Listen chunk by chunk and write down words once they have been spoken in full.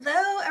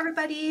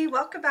everybody.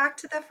 Welcome back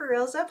to the For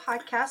Realza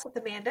podcast with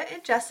Amanda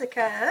and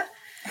Jessica.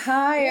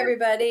 Hi,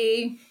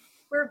 everybody.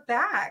 We're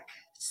back.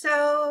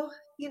 So,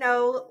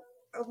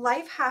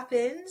 life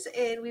happens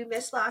and we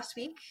missed last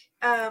week.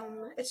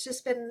 It's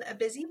just been a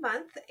busy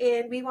month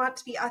and we want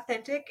to be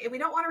authentic and we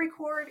don't want to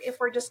record if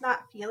we're just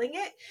not feeling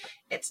it.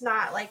 It's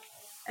not like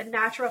a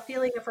natural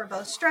feeling if we're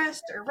both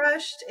stressed or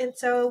rushed. And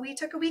so we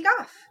took a week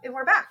off and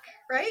we're back,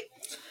 right?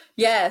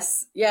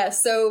 Yes.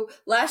 So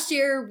last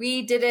year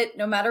we did it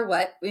no matter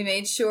what. We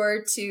made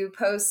sure to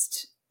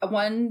post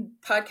one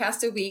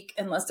podcast a week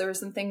unless there was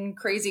something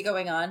crazy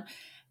going on.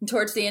 And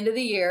towards the end of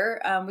the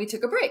year, we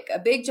took a break, a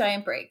big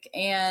giant break.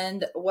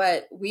 And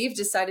what we've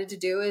decided to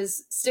do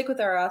is stick with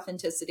our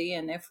authenticity.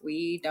 And if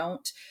we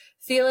don't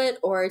feel it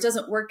or it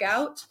doesn't work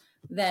out,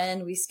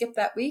 then we skip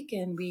that week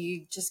and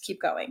we just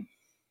keep going.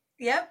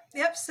 Yep.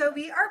 So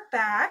we are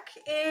back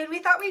and we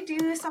thought we'd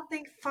do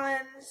something fun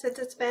since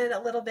it's been a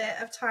little bit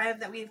of time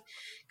that we've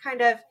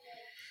kind of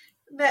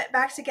met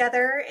back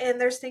together and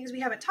there's things we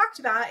haven't talked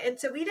about. And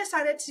so we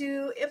decided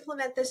to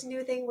implement this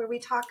new thing where we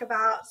talk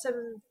about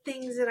some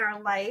things in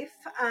our life.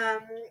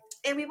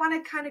 And we want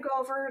to kind of go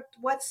over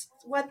what's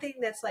one thing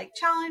that's like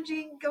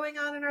challenging going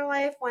on in our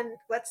life,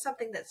 what's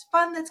something that's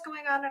fun that's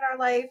going on in our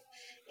life,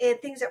 and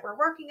things that we're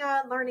working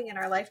on, learning in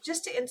our life,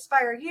 just to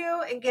inspire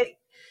you and get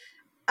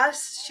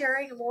us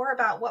sharing more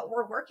about what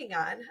we're working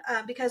on,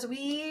 because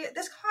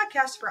this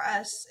podcast for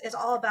us is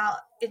all about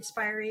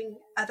inspiring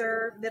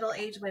other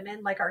middle-aged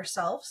women like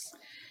ourselves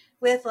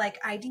with like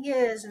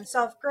ideas and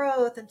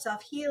self-growth and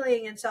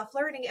self-healing and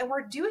self-learning, and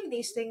we're doing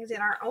these things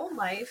in our own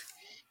life,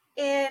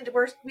 and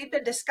we've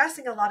been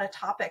discussing a lot of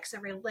topics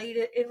in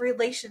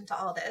relation to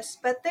all this,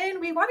 but then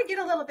we want to get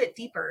a little bit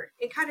deeper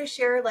and kind of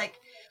share like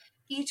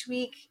each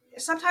week.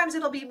 Sometimes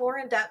it'll be more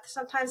in depth,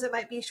 sometimes it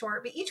might be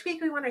short, but each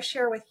week we want to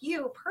share with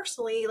you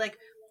personally, like,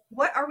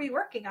 what are we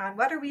working on?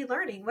 What are we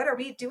learning? What are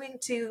we doing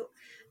to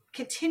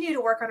continue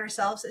to work on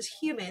ourselves as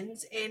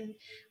humans and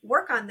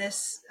work on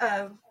this,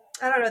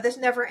 this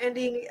never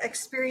ending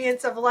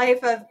experience of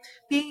life of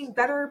being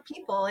better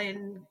people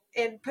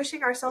and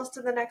pushing ourselves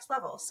to the next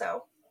level.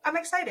 So I'm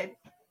excited.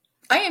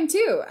 I am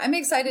too. I'm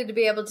excited to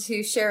be able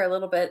to share a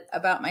little bit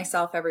about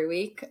myself every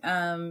week,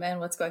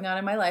 and what's going on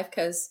in my life,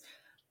 because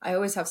I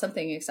always have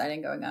something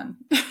exciting going on.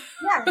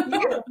 Yeah,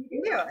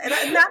 you do.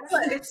 And that's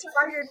what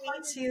inspired me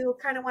to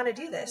kind of want to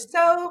do this.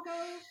 So,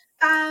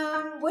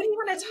 what do you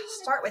want to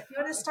start with? Do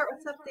you want to start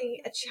with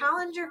a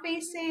challenge you're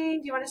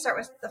facing? Do you want to start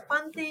with the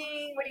fun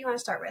thing? What do you want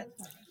to start with?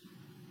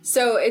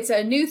 So it's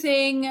a new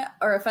thing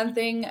or a fun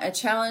thing, a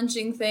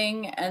challenging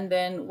thing, and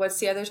then what's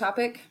the other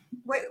topic?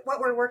 What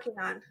we're working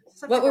on.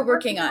 What we're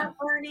working on.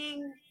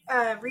 Learning,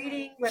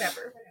 reading,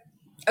 whatever.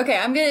 Okay,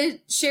 I'm going to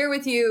share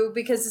with you,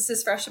 because this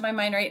is fresh in my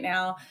mind right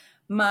now,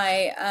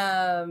 my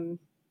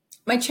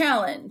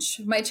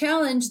challenge. My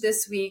challenge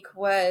this week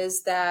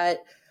was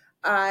that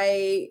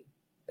I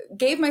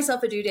gave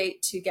myself a due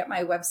date to get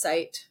my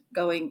website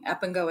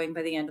up and going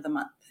by the end of the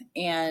month.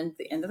 And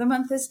the end of the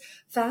month is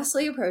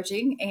fastly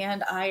approaching,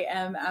 and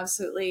I've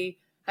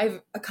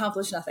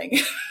accomplished nothing.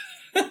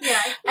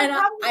 Yeah, and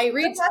I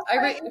read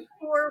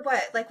for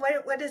what? Like,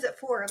 what is it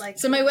for? Like,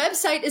 so my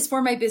website is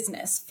for my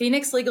business.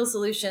 Phoenix Legal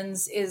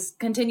Solutions is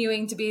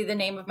continuing to be the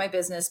name of my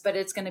business, but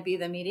it's going to be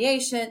the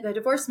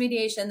divorce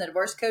mediation, the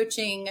divorce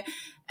coaching,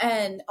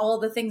 and all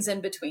the things in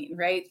between,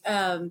 right?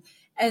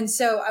 And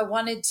so I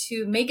wanted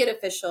to make it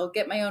official,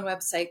 get my own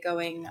website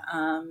going,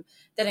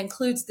 that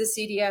includes the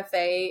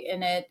CDFA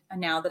in it.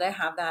 Now that I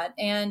have that,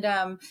 and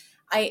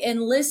I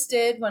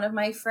enlisted one of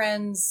my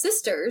friend's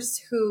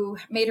sisters who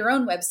made her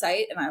own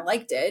website, and I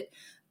liked it,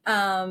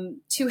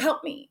 to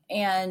help me.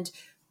 And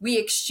we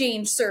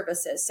exchanged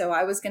services. So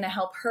I was going to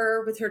help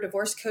her with her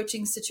divorce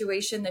coaching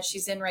situation that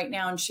she's in right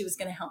now, and she was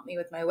going to help me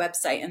with my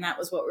website. And that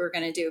was what we were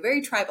going to do.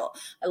 Very tribal.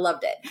 I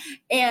loved it.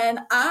 And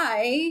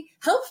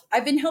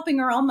I've been helping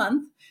her all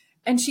month,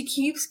 and she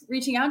keeps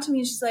reaching out to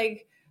me. She's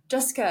like,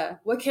 Jessica,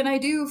 what can I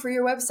do for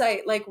your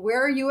website? Like,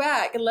 where are you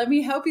at? Let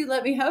me help you.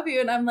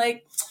 And I'm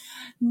like,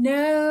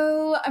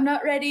 no, I'm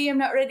not ready. And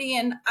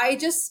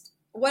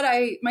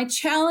my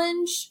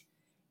challenge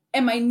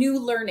and my new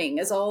learning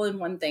is all in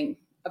one thing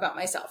about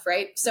myself,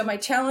 right? So my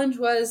challenge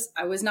was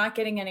I was not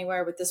getting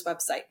anywhere with this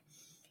website,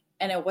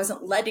 and it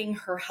wasn't letting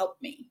her help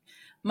me.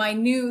 My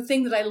new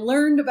thing that I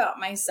learned about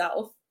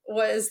myself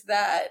was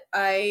that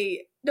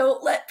I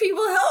don't let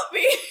people help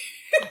me.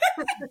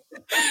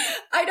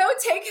 I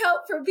don't take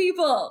help from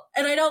people,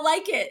 and I don't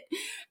like it.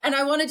 And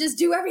I want to just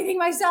do everything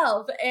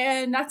myself.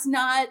 And that's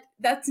not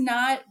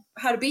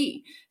how to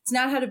be. It's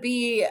not how to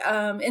be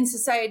in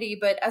society,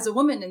 but as a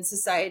woman in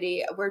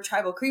society, we're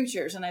tribal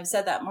creatures. And I've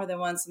said that more than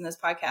once in this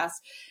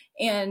podcast.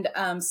 And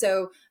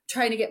so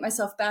trying to get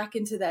myself back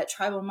into that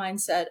tribal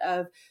mindset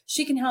of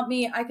she can help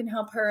me, I can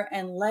help her,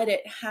 and let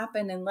it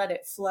happen and let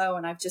it flow.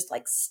 And I've just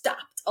like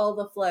stopped all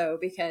the flow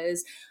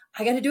because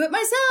I got to do it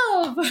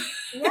myself.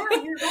 Yeah,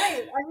 you're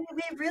right. I mean,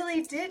 we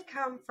really did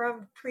come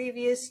from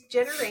previous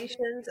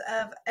generations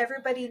of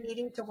everybody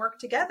needing to work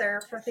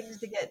together for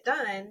things to get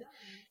done.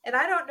 And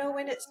I don't know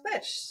when it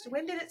switched.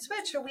 When did it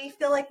switch? Or we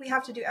feel like we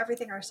have to do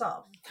everything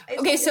ourselves.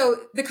 Okay,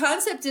 so the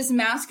concept is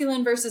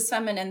masculine versus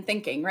feminine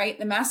thinking, right?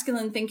 The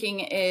masculine thinking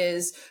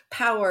is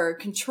power,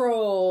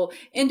 control,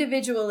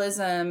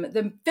 individualism.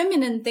 The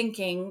feminine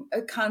thinking,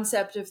 a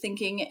concept of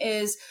thinking,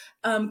 is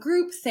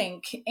group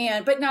think,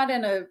 but not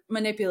in a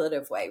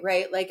manipulative way,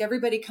 right? Like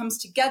everybody comes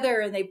together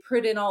and they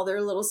put in all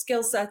their little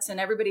skill sets and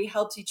everybody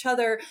helps each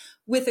other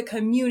with a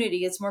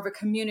community. It's more of a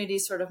community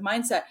sort of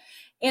mindset.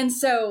 And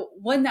so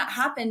when that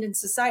happened in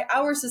society,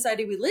 our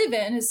society we live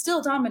in is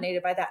still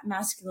dominated by that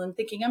masculine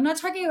thinking. I'm not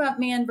talking about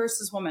man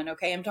versus woman,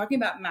 okay? I'm talking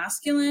about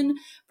masculine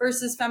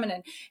versus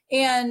feminine.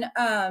 And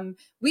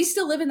we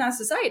still live in that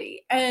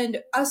society.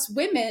 And us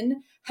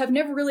women have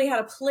never really had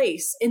a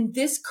place in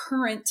this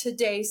current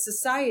today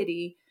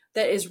society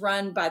that is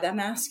run by the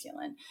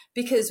masculine,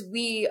 because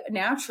we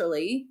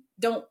naturally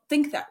don't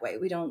think that way.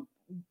 We don't,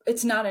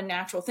 it's not a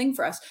natural thing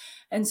for us.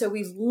 And so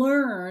we've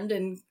learned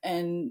and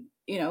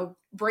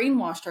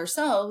brainwashed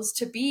ourselves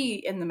to be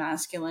in the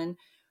masculine,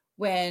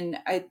 when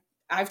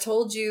I've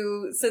told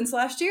you since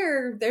last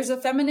year, there's a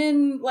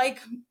feminine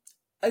wave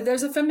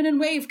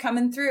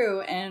coming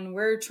through, and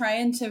we're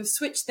trying to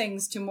switch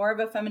things to more of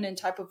a feminine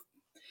type of,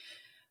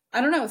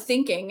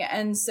 thinking.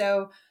 And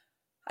so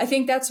I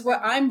think that's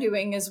what I'm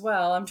doing as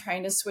well. I'm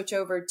trying to switch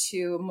over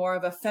to more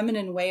of a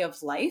feminine way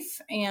of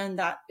life. And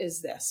that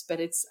is this,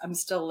 but I'm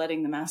still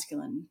letting the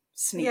masculine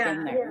sneak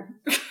in there.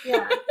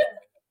 Yeah.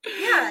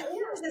 Yeah,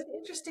 it's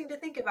interesting to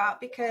think about,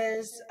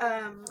 because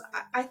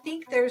I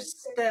think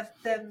there's the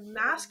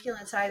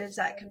masculine side is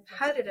that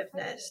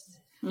competitiveness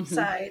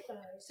side.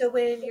 So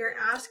when you're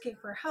asking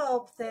for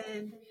help,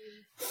 then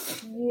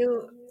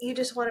you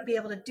just want to be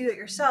able to do it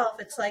yourself.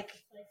 It's like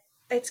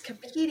it's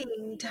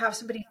competing to have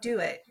somebody do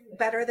it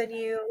better than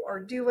you or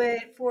do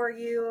it for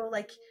you.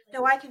 Like,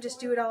 no, I can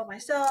just do it all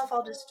myself.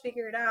 I'll just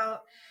figure it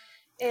out.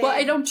 Well,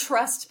 I don't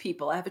trust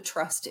people. I have a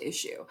trust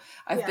issue.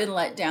 I've been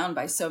let down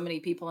by so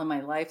many people in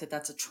my life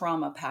that's a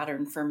trauma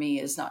pattern for me,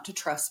 is not to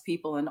trust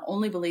people and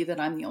only believe that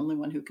I'm the only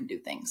one who can do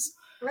things.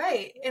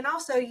 Right. And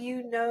also,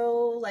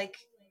 like,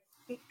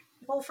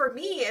 well, for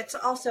me, it's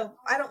also,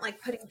 I don't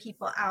like putting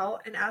people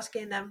out and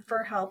asking them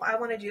for help. I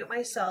want to do it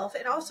myself.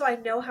 And also, I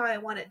know how I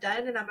want it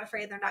done, and I'm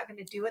afraid they're not going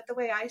to do it the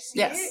way I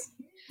see it.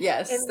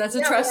 Yes, And that's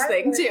a trust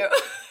thing too.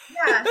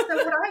 Yeah. So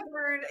what I've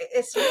learned,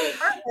 it's really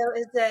hard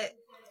though, is that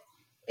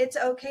it's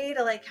okay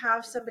to like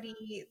have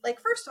somebody,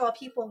 like, first of all,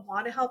 people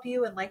want to help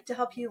you and like to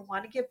help you and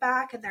want to give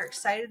back, and they're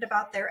excited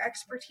about their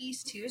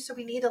expertise too. So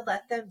we need to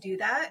let them do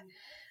that.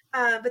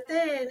 But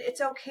then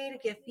it's okay to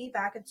give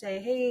feedback and say,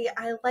 hey,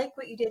 I like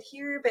what you did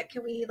here, but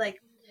can we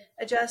like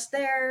adjust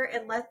there,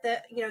 and let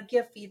the,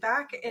 give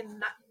feedback.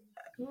 And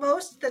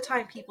most of the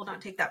time people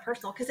don't take that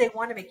personal because they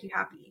want to make you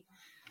happy.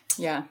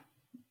 Yeah.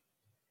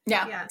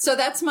 So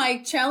that's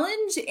my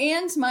challenge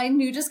and my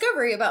new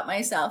discovery about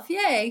myself.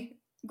 Yay.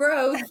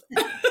 Growth.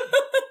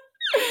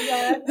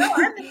 Yeah, no,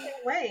 I'm the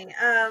same way.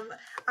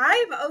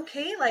 I'm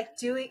okay like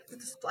doing,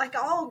 like,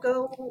 I'll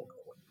go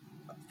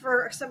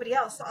for somebody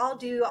else. I'll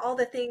do all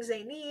the things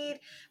they need,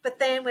 but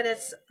then when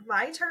it's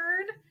my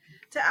turn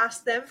to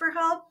ask them for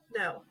help,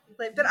 no.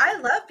 Like, but I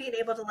love being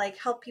able to like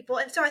help people,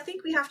 and so I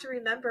think we have to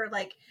remember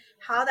like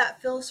how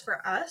that feels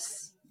for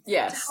us.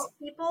 Yes. To help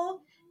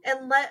people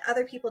and let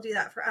other people do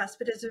that for us,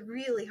 but it's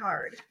really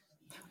hard.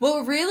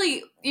 Well,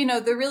 really,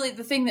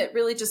 the thing that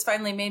really just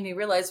finally made me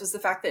realize was the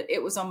fact that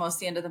it was almost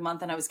the end of the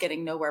month and I was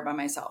getting nowhere by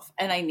myself,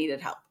 and I needed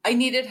help.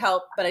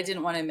 But I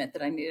didn't want to admit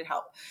that I needed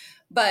help.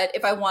 But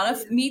if I want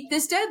to meet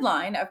this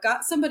deadline, I've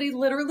got somebody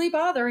literally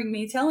bothering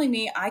me, telling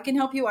me, I can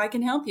help you. I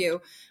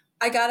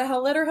got to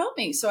let her help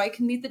me so I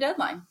can meet the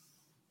deadline.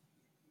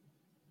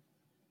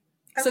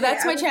 Okay, so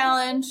that's my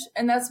challenge,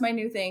 and that's my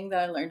new thing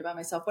that I learned about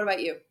myself. What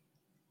about you?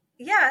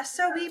 Yeah,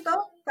 so we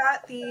both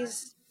got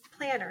these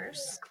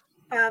planners.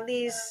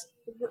 These,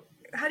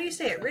 how do you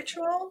say it?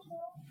 Ritual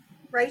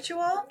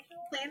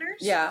planners.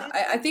 Yeah,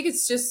 I think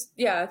it's just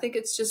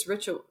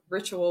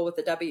ritual with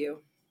a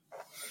W.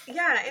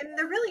 Yeah, and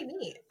they're really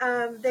neat.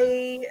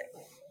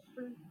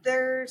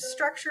 They're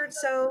structured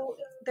so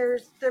they're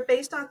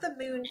based off the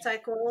moon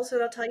cycle, so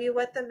it'll tell you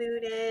what the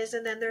moon is,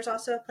 and then there's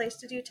also a place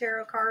to do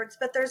tarot cards.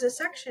 But there's a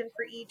section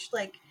for each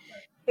like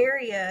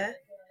area.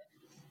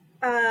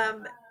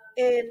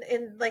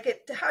 And like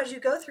it, as you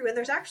go through, and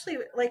there's actually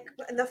like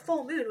in the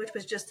full moon, which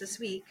was just this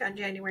week on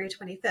January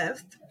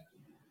 25th,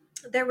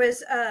 there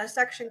was a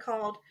section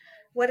called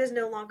 "What is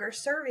no longer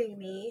serving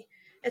me."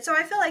 And so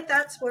I feel like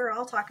that's where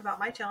I'll talk about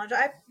my challenge.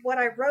 What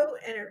I wrote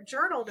and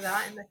journaled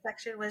about in the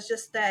section was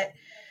just that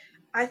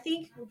I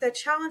think the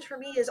challenge for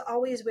me is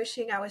always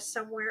wishing I was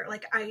somewhere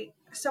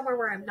somewhere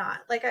where I'm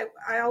not. Like I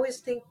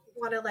always I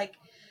want to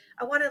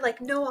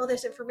like know all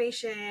this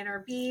information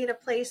or be in a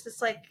place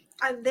that's like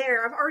I'm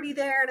already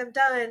there and I'm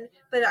done.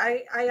 But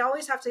I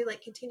always have to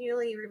like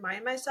continually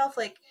remind myself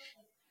like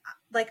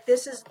like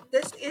this is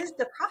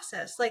the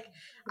process. Like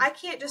I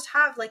can't just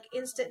have like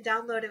instant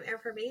download of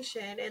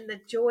information, and the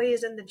joy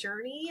is in the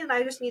journey, and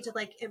I just need to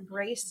like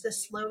embrace the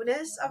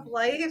slowness of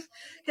life,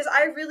 because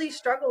I really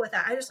struggle with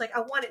that. I just like, I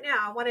want it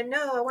now. I want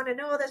to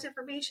know all this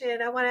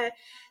information. I want to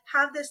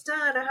have this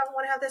done.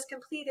 Want to have this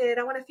completed.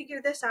 I want to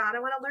figure this out. I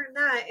want to learn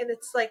that. And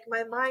it's like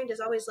my mind is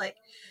always like,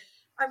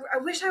 I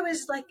wish I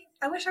was like,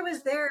 I wish I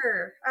was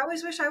there. I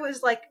always wish I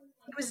was like,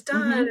 it was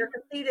done or Mm-hmm.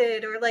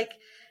 completed or like,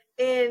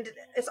 and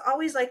it's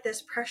always like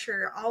this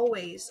pressure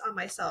always on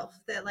myself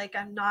that like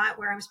I'm not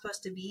where I'm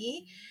supposed to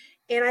be.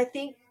 And I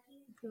think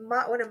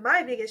one of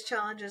my biggest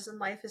challenges in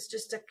life is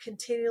just to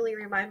continually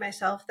remind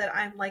myself that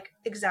I'm like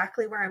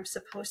exactly where I'm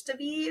supposed to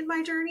be in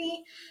my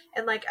journey,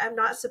 and like I'm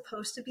not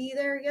supposed to be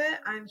there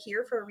yet. I'm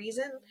here for a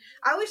reason.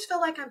 I always feel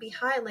like I'm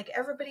behind, like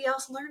everybody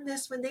else learned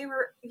this when they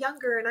were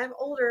younger and I'm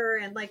older,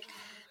 and like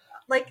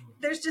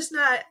there's just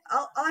not,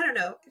 I don't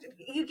know,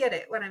 you get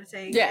it what I'm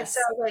saying. And so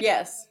Yes. like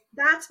Yes.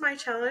 that's my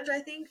challenge, I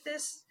think,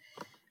 this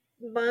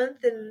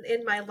month and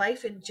in my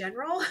life in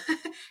general.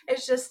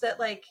 It's just that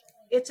like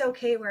it's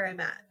okay where I'm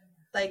at.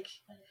 Like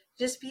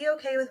just be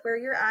okay with where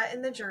you're at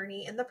in the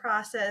journey, in the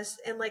process,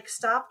 and like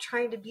stop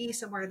trying to be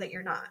somewhere that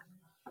you're not.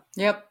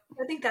 Yep.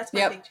 I think that's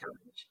my big Yep.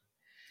 challenge.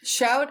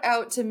 Shout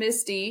out to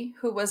Misty,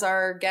 who was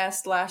our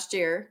guest last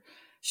year.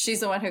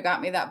 She's the one who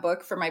got me that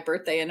book for my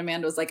birthday, and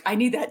Amanda was like, I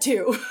need that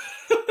too.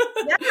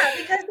 Yeah,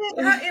 because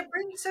it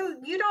brings, so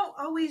you don't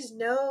always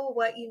know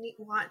what you need,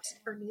 want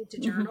or need to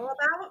journal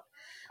about.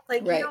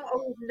 Like you Right. don't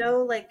always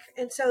know, like,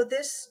 and so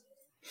this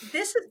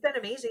has been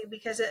amazing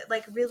because it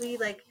like really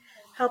like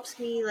helps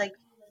me like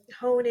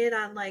hone in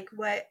on like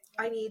what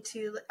I need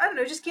to, I don't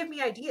know, just give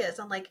me ideas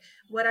on like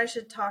what I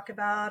should talk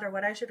about or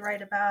what I should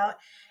write about.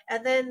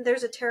 And then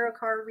there's a tarot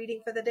card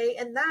reading for the day,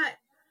 and that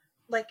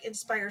like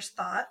inspires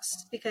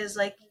thoughts because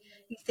like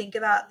you think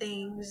about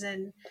things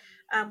and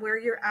where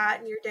you're at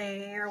in your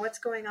day or what's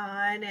going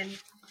on. And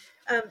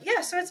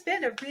yeah, so it's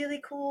been a really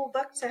cool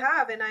book to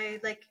have, and I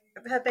like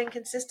have been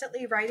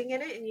consistently writing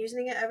in it and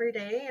using it every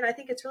day, and I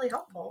think it's really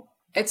helpful.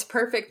 It's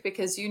perfect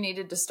because you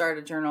needed to start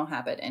a journal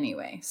habit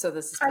anyway. So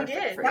this is I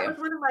perfect did. for That you. was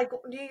one of my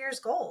New Year's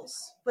goals,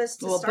 was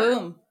to Well, start.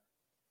 boom.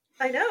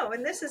 I know,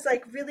 and this has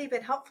like really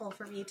been helpful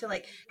for me to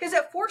like, because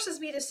it forces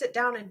me to sit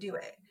down and do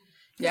it.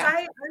 Because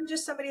Yeah. I'm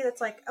just somebody that's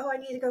like, oh, I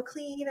need to go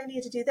clean, I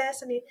need to do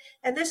this,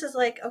 and this is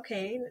like,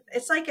 okay,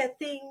 it's like a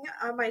thing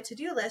on my to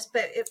do list,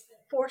 but it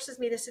forces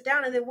me to sit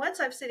down, and then once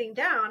I'm sitting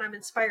down, I'm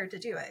inspired to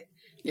do it,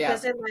 Yeah.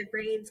 because then my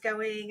brain's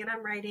going and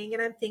I'm writing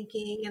and I'm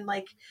thinking and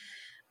like,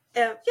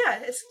 yeah,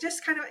 it's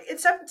just kind of,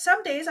 it's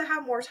some days I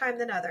have more time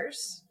than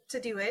others to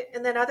do it,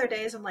 and then other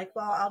days I'm like,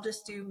 well, I'll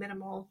just do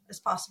minimal as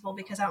possible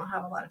because I don't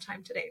have a lot of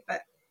time today.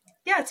 But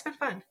yeah, it's been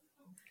fun.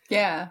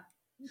 Yeah.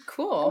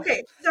 Cool.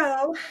 Okay,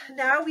 so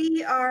now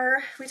we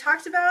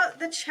talked about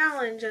the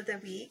challenge of the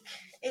week,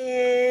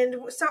 and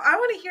so I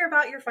want to hear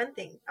about your fun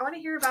thing. I want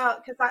to hear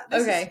about, because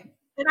this is, Okay.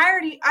 and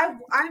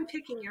I'm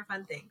picking your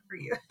fun thing for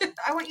you.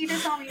 I want you to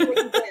tell me what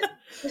you did,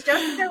 because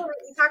Jessica,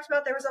 we talked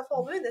about there was a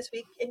full moon this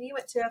week, and you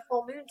went to a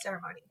full moon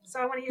ceremony. So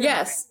I want to hear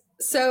about it. Yes.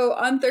 So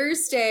on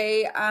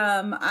Thursday,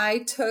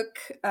 I took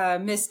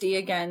Misty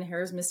again.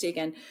 Here's Misty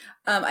again.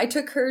 I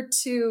took her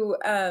to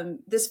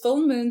this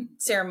full moon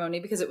ceremony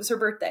because it was her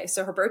birthday.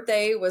 So her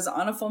birthday was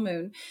on a full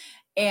moon.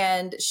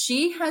 And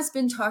she has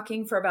been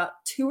talking for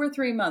about 2 or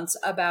 3 months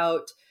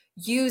about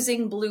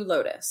using Blue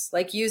Lotus,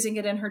 like using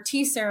it in her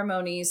tea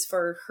ceremonies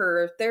for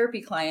her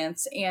therapy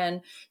clients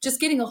and just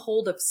getting a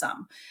hold of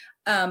some.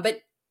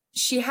 But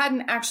she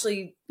hadn't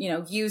actually,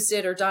 used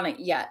it or done it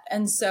yet.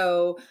 And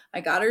so I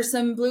got her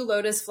some Blue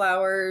Lotus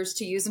flowers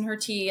to use in her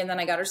tea. And then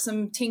I got her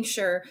some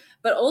tincture,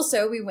 but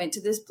also we went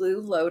to this Blue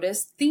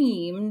Lotus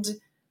themed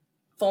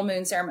full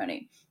moon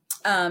ceremony.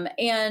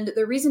 And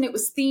the reason it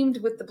was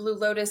themed with the Blue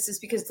Lotus is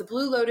because the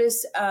Blue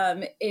Lotus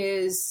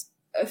is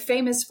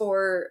famous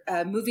for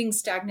moving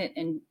stagnant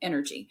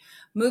energy,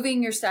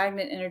 moving your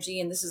stagnant energy.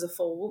 And this is a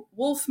full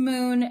wolf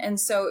moon. And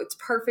so it's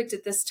perfect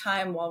at this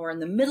time while we're in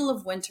the middle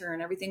of winter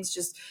and everything's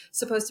just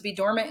supposed to be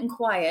dormant and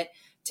quiet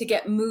to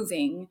get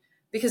moving,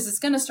 because it's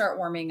going to start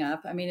warming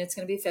up. I mean, it's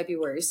going to be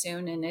February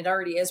soon, and it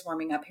already is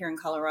warming up here in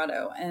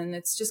Colorado. And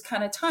it's just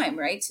kind of time,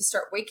 right, to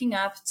start waking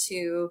up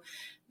to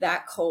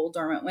that cold,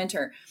 dormant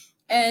winter.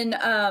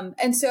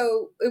 And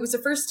so it was the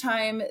first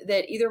time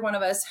that either one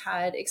of us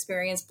had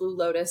experienced Blue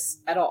Lotus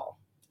at all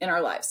in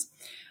our lives.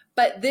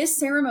 But this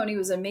ceremony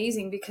was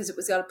amazing because it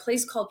was at a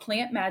place called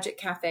Plant Magic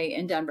Cafe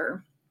in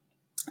Denver.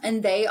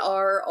 And they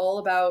are all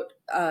about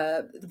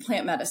the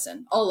plant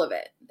medicine, all of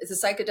it. It's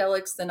the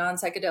psychedelics, the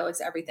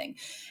non-psychedelics, everything.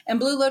 And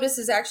Blue Lotus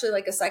is actually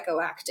like a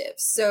psychoactive.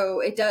 So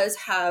it does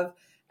have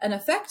an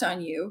effect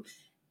on you.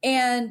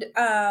 And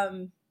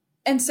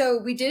so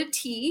we did a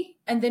tea,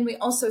 and then we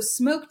also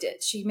smoked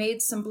it. She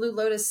made some Blue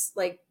Lotus,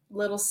 like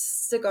little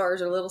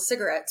cigars or little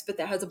cigarettes, but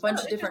that has a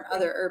bunch of different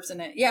other herbs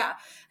in it. Yeah.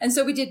 And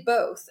so we did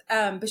both.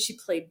 But she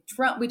played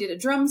drum. We did a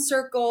drum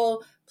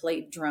circle,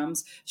 played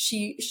drums.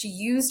 She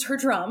used her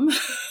drum.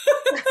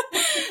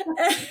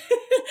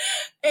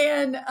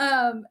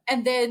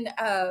 And then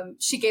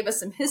she gave us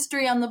some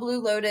history on the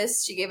Blue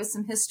Lotus. She gave us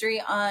some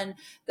history on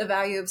the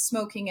value of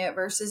smoking it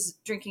versus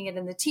drinking it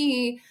in the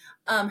tea,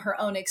 her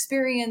own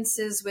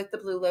experiences with the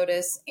Blue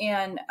Lotus.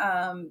 And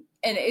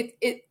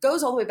it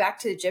goes all the way back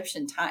to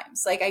Egyptian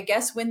times. Like, I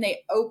guess when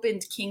they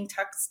opened King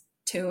Tut's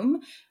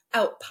tomb,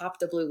 out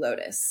popped a Blue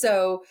Lotus.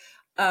 So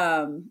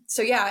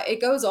yeah,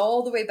 it goes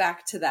all the way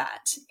back to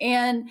that.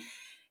 And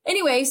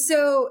anyway,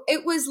 so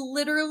it was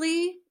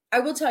literally, I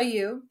will tell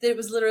you that it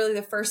was literally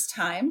the first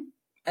time,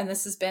 and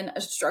this has been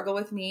a struggle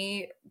with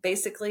me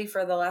basically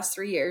for the last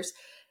 3 years,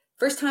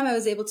 first time I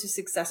was able to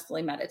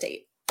successfully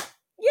meditate.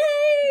 Yay!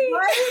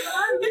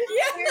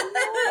 Yes.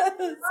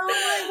 Oh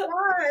my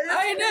God.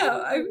 I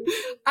know.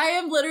 I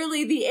am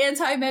literally the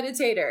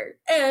anti-meditator,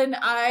 and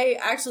I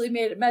actually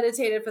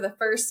meditated for the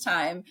first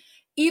time.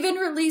 Even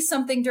released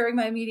something during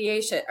my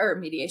meditation.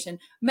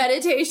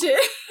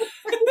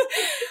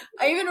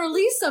 I even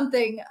released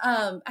something.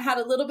 I had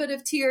a little bit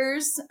of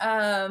tears.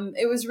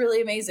 It was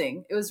really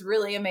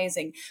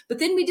amazing. But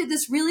then we did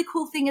this really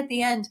cool thing at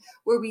the end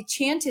where we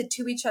chanted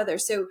to each other.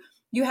 So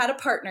you had a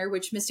partner,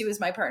 which Misty was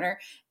my partner,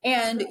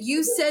 and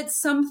you said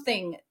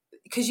something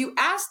because you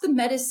asked the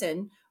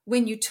medicine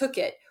when you took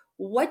it,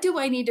 what do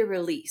I need to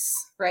release,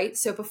 right?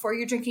 So before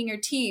you're drinking your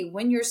tea,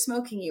 when you're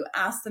smoking, you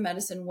ask the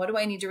medicine, what do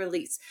I need to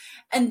release?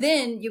 And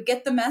then you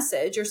get the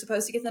message, you're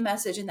supposed to get the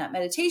message in that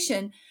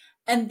meditation.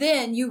 And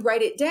then you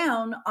write it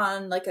down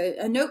on like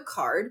a note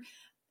card.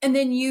 And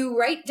then you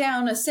write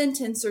down a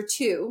sentence or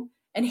two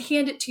and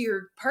hand it to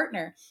your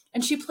partner.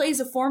 And she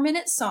plays a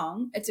 4-minute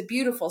song. It's a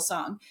beautiful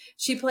song.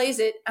 She plays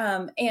it.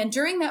 And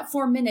during that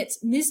 4 minutes,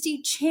 Misty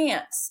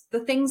chants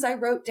the things I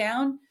wrote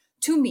down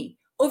to me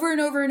over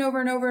and over and over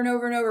and over and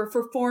over and over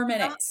for 4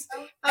 minutes.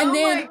 And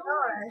then my gosh.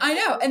 I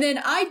know. And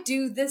then I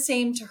do the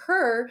same to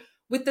her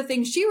with the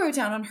things she wrote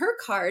down on her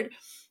card.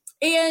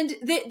 And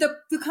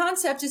the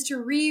concept is to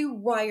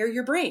rewire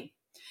your brain.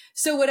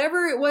 So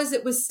whatever it was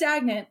that was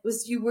stagnant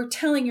was you were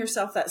telling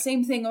yourself that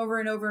same thing over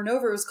and over and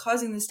over was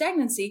causing the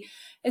stagnancy.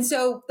 And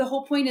so the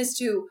whole point is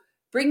to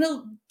bring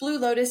the Blue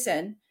Lotus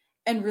in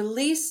and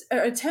release, or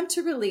attempt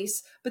to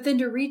release, but then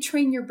to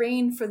retrain your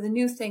brain for the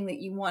new thing that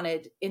you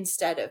wanted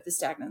instead of the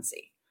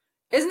stagnancy.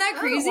 Isn't that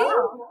crazy?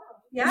 Oh, wow.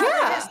 Yeah.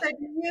 Yeah. So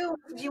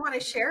do you want to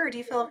share, or do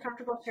you feel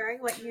comfortable sharing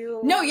what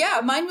you? No,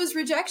 yeah, mine was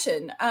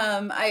rejection.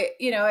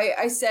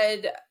 I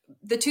said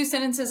the 2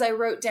 sentences I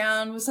wrote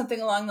down was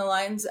something along the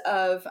lines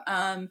of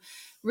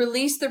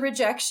release the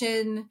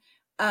rejection.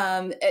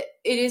 It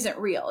isn't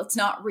real. It's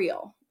not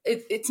real.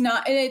 It's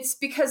not. And it's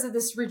because of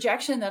this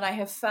rejection that I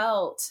have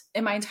felt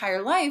in my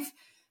entire life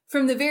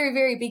from the very,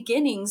 very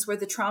beginnings where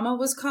the trauma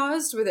was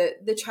caused, where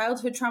the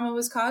childhood trauma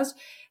was caused.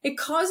 It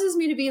causes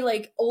me to be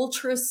like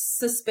ultra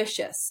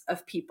suspicious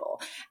of people.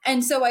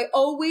 And so I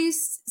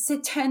always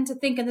tend to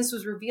think, and this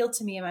was revealed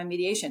to me in my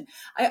meditation,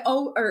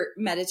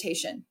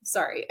 meditation.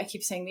 Sorry, I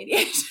keep saying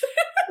mediation.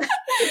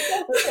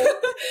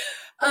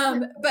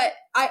 But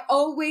I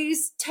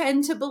always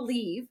tend to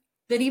believe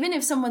that even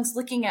if someone's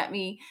looking at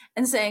me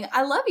and saying,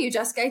 I love you,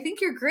 Jessica, I think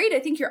you're great, I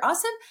think you're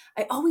awesome,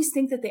 I always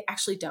think that they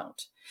actually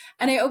don't.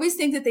 And I always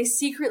think that they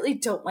secretly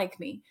don't like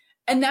me.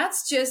 And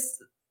that's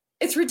just,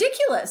 it's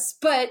ridiculous,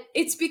 but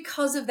it's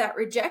because of that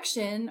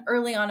rejection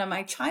early on in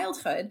my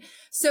childhood.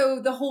 So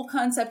the whole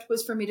concept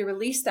was for me to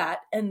release that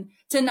and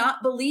to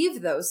not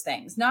believe those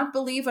things, not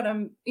believe what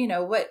I'm,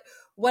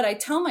 what I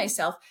tell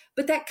myself.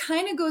 But that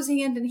kind of goes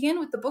hand in hand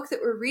with the book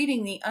that we're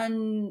reading, The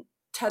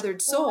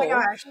Untethered Soul. Oh my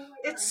gosh,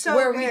 it's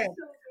so good.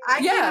 I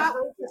cannot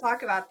wait to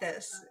talk about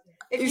this.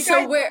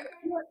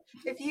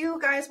 If you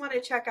guys want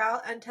to check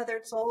out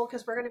Untethered Soul,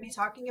 because we're going to be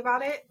talking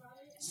about it,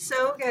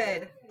 so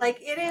good. Like,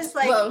 it is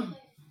like,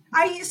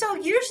 so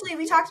usually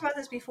we talked about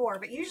this before,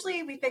 but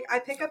usually I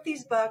pick up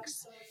these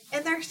books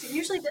and they're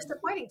usually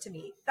disappointing to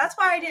me. That's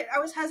why I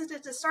was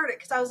hesitant to start it,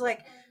 because I was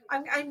like,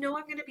 I know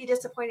I'm going to be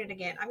disappointed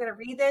again. I'm going to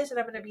read this and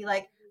I'm going to be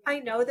like, I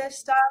know this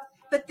stuff,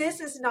 but this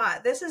is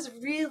not. This is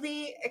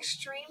really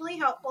extremely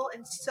helpful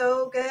and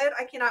so good.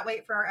 I cannot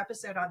wait for our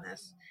episode on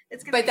this.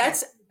 It's going to be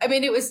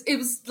good. It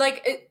was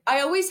like, I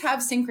always have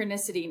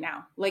synchronicity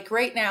now. Like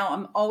right now,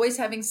 I'm always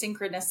having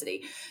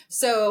synchronicity.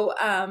 So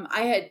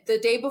I had, the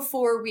day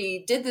before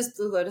we did this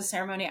Blue Lotus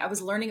ceremony, I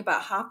was learning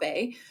about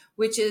hape,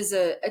 which is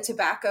a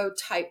tobacco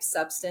type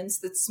substance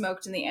that's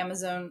smoked in the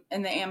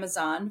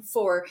Amazon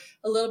for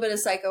a little bit of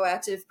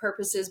psychoactive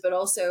purposes, but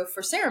also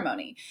for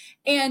ceremony.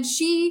 And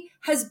she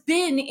has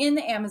been in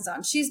the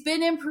Amazon. She's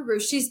been in Peru.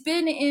 She's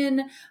been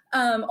in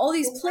all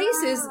these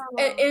places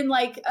in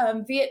like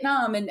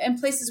Vietnam and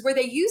places where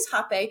they use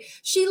hape.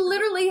 She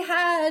literally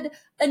had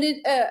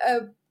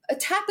a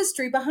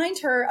tapestry behind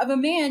her of a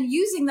man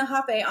using the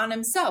hape on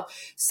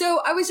himself.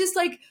 So I was just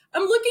like,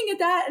 I'm looking at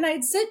that, and I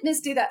had sent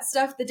Misty that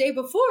stuff the day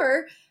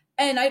before,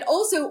 And I'd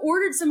also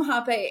ordered some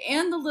Hape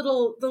and the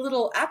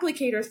little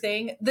applicator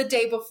thing the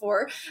day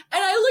before.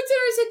 And I looked at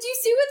her and said, "Do you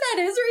see what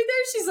that is right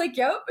there?" She's like,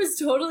 "Yep, it's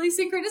totally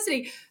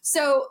synchronicity."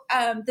 So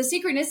the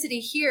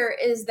synchronicity here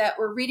is that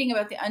we're reading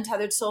about the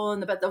untethered soul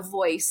and about the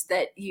voice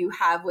that you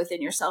have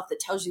within yourself that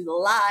tells you the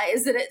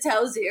lies that it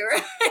tells you,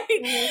 right?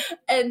 Mm-hmm.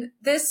 And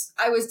this,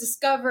 I was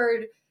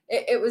discovered.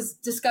 It was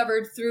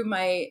discovered through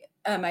my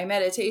my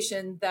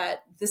meditation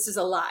that this is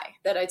a lie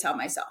that I tell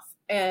myself,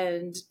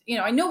 and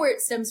I know where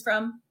it stems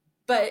from,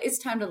 but it's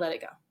time to let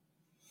it go.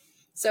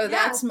 So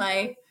that's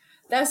my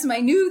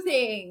new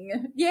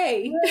thing.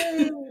 Yay.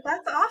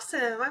 That's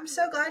awesome. I'm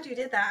so glad you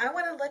did that. I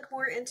want to look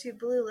more into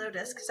Blue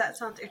Lotus because that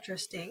sounds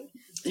interesting.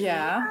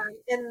 Yeah.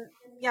 And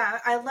yeah,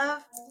 I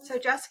love, so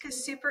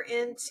Jessica's super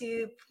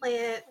into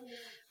plant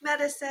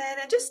medicine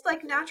and just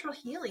like natural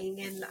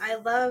healing. And I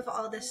love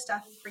all this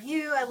stuff for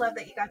you. I love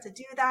that you got to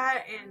do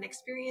that and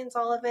experience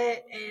all of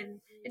it. And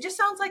it just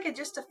sounds like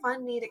just a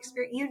fun, neat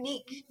experience,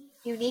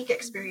 unique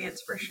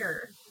experience for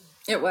sure.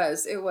 It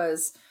was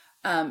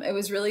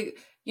really,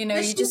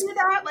 Does she do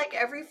that like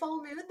every full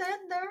moon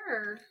then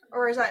there,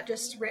 or is that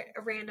just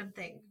a random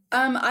thing?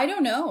 I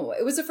don't know.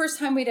 It was the first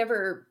time we'd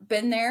ever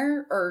been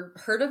there or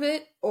heard of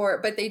it,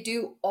 but they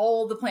do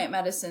all the plant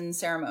medicine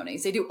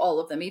ceremonies. They do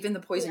all of them, even the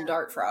poison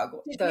dart frog,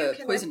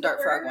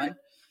 one.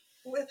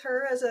 With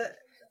her as a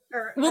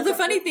well, the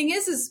funny thing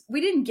is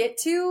we didn't get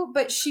to,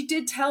 but she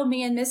did tell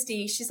me and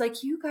Misty, she's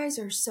like, "You guys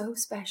are so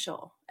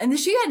special." And then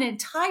she had an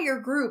entire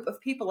group of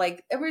people,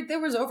 like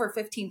there was over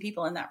 15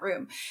 people in that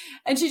room.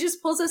 And she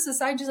just pulls us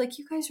aside. She's like,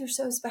 "You guys are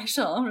so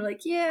special." And we're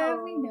like, "Yeah,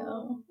 we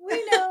know.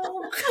 We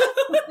know."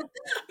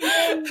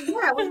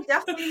 Yeah, we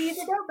definitely need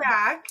to go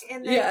back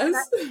and then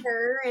connect with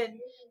her and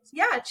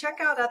check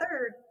out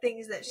other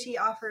things that she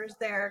offers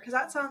there because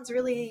that sounds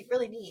really,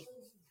 really neat.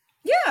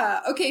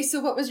 Yeah. Okay. So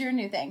what was your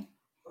new thing?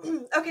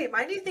 Okay,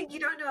 my new thing. You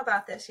don't know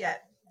about this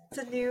yet. It's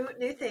a new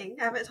thing.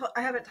 We haven't talked.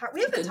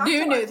 We haven't talked.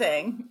 New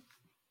thing.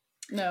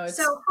 No.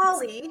 So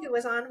Holly, who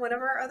was on one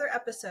of our other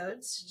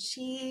episodes,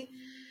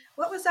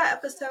 what was that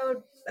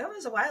episode? That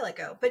was a while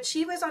ago, but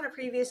she was on a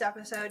previous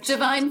episode.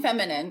 Divine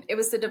Feminine. It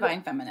was the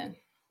Divine Feminine.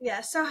 Yeah.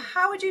 So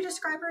how would you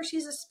describe her?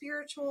 She's a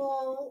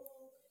spiritual.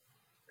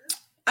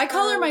 I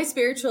call her my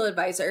spiritual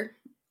advisor.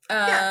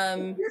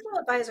 Spiritual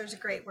advisor is a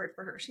great word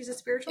for her. She's a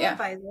spiritual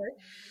advisor.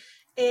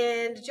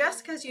 And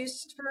Jessica's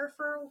used her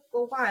for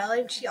a while,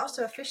 and she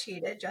also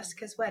officiated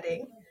Jessica's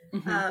wedding.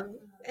 Mm-hmm.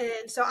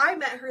 And so I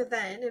met her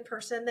then in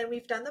person. Then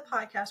we've done the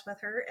podcast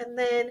with her. And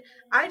then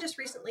I just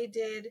recently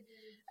did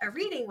a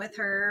reading with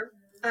her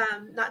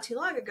not too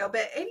long ago.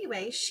 But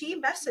anyway, she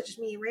messaged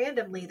me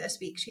randomly this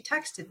week. She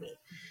texted me.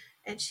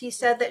 And she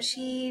said that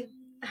she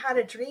had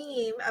a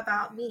dream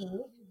about me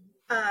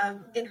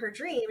in her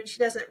dream. And she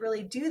doesn't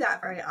really do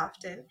that very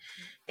often.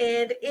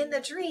 And in the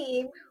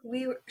dream,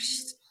 we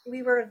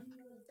were...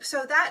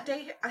 So that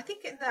day, I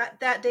think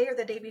that day or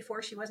the day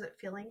before, she wasn't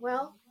feeling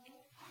well.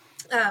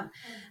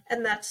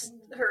 And that's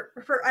her,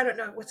 I don't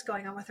know what's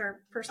going on with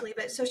her personally,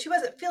 but so she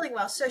wasn't feeling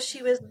well. So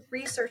she was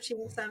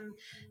researching some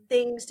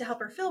things to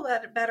help her feel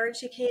better. And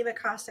she came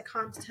across a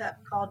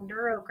concept called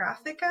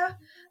Neurographica.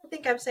 I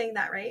think I'm saying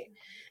that right.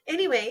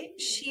 Anyway,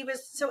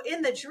 so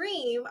in the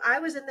dream, I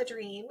was in the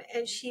dream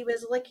and she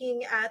was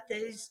looking at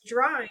these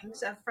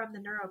drawings from the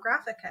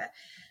Neurographica.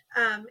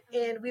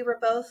 And we were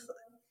both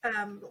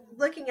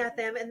looking at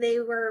them, and they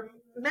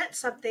meant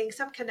something,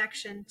 some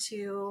connection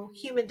to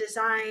human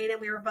design, and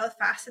we were both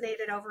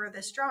fascinated over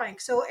this drawing.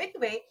 So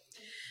anyway,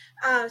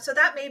 so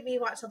that made me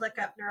want to look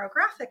up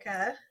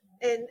Neurographica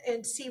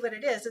and see what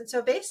it is. And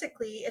so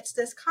basically it's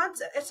this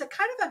concept. It's a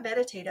kind of a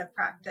meditative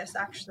practice,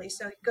 actually.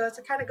 So it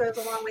kind of goes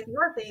along with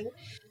your thing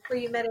where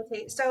you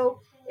meditate.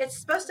 So it's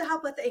supposed to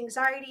help with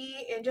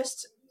anxiety and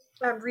just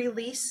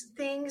release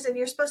things, and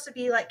you're supposed to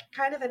be like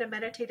kind of in a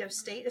meditative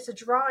state. It's a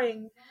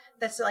drawing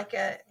that's like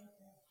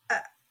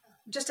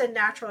just a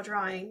natural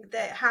drawing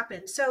that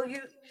happens. So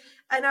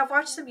and I've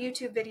watched some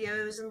YouTube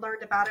videos and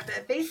learned about it,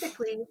 but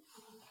basically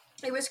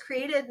it was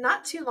created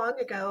not too long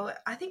ago.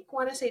 I think I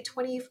want to say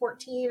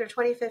 2014 or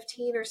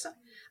 2015 or so.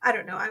 I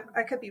don't know.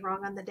 I could be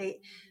wrong on the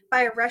date,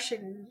 by a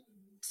Russian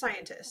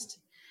scientist.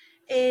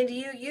 And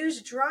you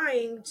use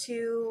drawing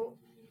to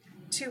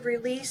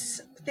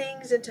release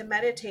things and to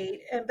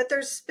meditate. But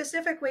there's a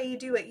specific way you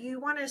do it. You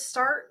want to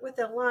start with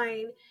a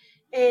line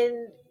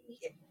and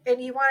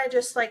you want to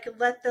just like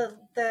let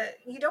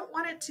you don't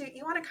want it to,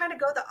 you want to kind of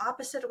go the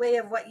opposite way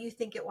of what you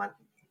think it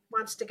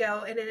wants to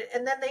go. And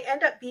then they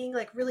end up being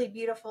like really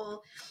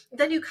beautiful.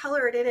 Then you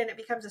color it in and it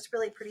becomes this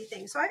really pretty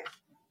thing. So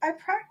I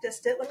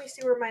practiced it. Let me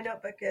see where my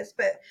notebook is.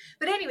 But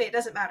anyway, it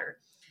doesn't matter.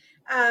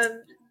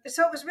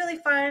 So it was really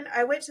fun.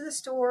 I went to the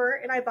store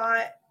and I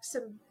bought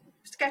some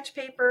sketch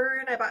paper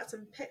and I bought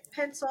some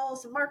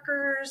pencils, some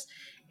markers,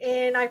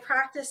 and I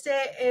practiced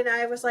it. And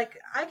I was like,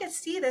 I could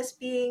see this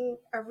being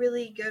a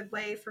really good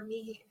way for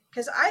me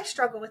because I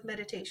struggle with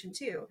meditation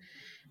too.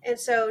 And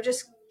so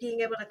just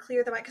being able to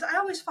clear the mind, because I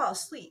always fall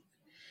asleep.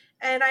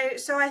 And I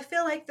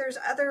feel like there's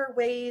other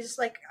ways,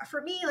 like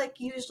for me, like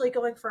usually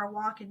going for a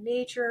walk in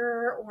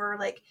nature or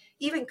like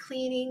even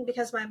cleaning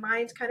because my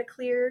mind's kind of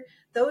clear.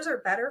 Those are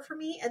better for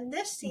me. And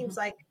this seems Mhm.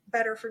 like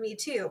better for me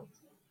too.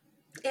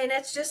 And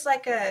it's just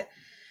like a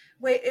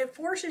way, it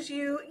forces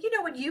you,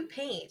 when you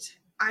paint,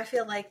 I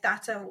feel like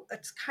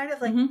it's kind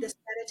of like Mhm. this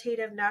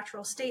meditative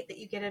natural state that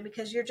you get in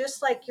because you're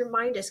just like, your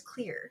mind is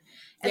clear.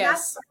 And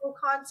that's Yes. the whole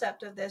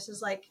concept of this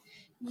is like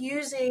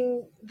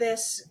using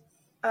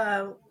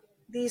uh,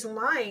 these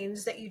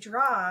lines that you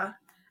draw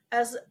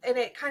and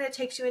it kind of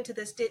takes you into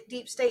this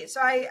deep state. So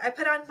I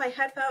put on my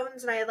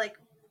headphones and I like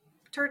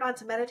turned on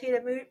some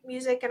meditative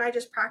music and I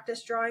just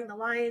practiced drawing the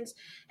lines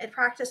and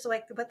practiced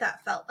like what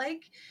that felt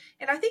like.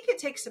 And I think it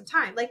takes some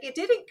time. Like it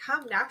didn't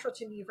come natural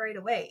to me right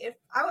away. If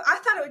I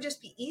thought it would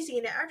just be easy,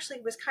 and it actually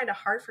was kind of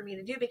hard for me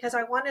to do because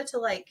I wanted to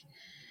like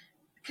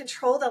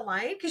control the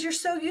line because you're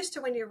so used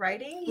to when you're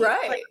writing, you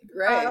like Right.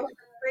 Right. like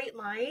a straight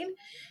line.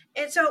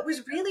 And so it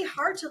was really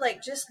hard to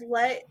like just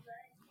let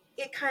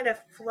it kind of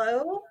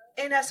flow.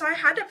 And so I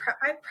had to,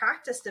 I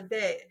practiced a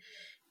bit.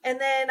 And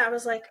then I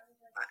was like,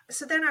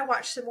 so then I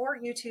watched some more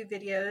YouTube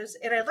videos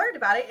and I learned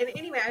about it. And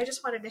anyway, I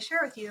just wanted to share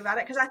with you about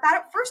it because I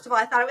thought, first of all,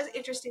 I thought it was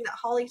interesting that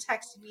Holly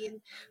texted me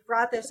and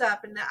brought this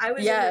up and that I was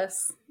in the,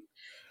 Yes.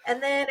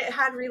 and then it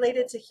had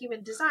related to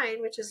human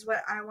design, which is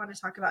what I want to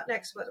talk about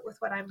next with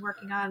what I'm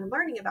working on and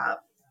learning about.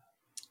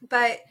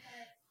 But,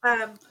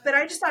 but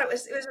I just thought it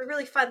was a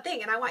really fun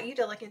thing. And I want you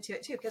to look into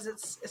it too, because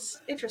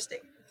it's interesting.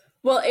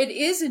 Well, it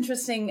is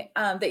interesting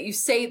that you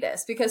say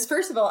this because,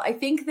 first of all, I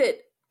think that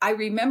I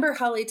remember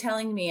Holly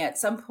telling me at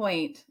some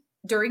point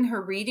during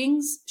her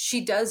readings, she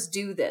does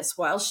do this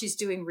while she's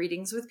doing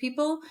readings with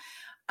people,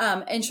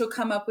 and she'll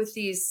come up with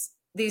these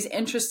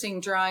interesting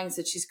drawings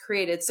that she's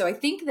created. So I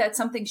think that's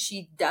something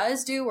she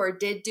does do or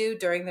did do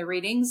during the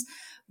readings.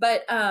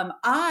 But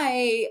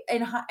I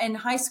in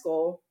high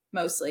school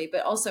mostly,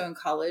 but also in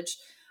college,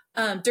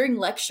 during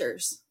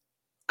lectures,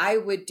 I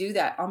would do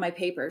that on my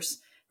papers.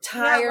 Yeah.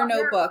 Tire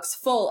notebooks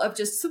full of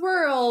just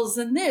swirls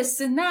and this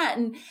and that,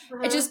 and it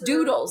Uh-huh. just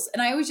doodles.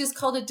 And I always just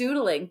called it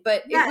doodling,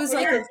 but Yeah, it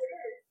is.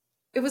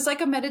 it was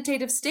like a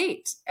meditative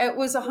state. It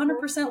was Mhm.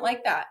 100%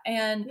 like that,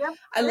 and Yep.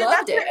 I And that's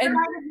loved what it. it And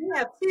reminded me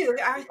of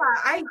too. I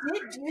thought I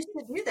did used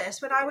to do this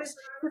when I was,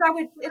 because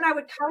I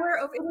would color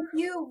over, and if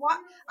you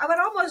want, I would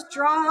almost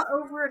draw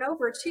over and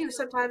over too.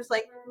 Sometimes,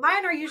 like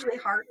mine are usually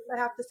hearts, I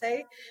have to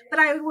say, but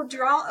I will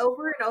draw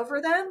over and over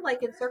them,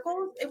 like in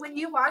circles. And when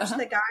you watch uh-huh.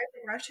 the guy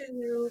from Russia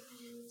who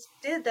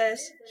did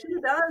this, he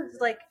does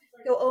like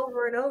go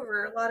over and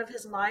over a lot of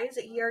his lines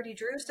that he already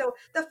drew. So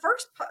the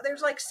first part,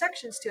 there's like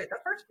sections to it. The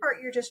first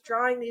part, you're just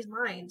drawing these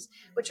lines,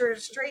 which are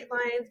straight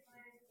lines,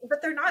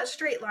 but they're not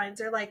straight lines.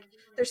 They're like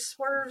there's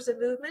swerves and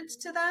movements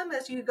to them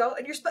as you go,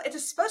 and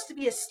it's supposed to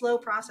be a slow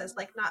process,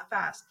 like not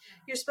fast.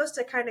 You're supposed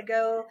to kind of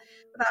go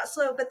about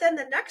slow, but then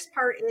the next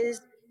part is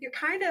you're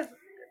kind of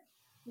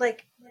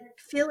like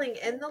feeling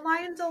in the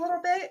lines a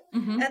little bit,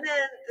 Mm-hmm. and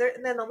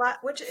then the lot,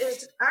 which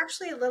is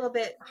actually a little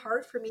bit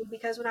hard for me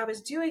because when I was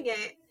doing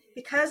it,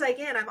 because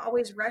again I'm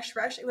always rush,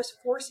 it was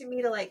forcing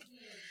me to like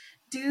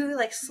do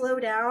like slow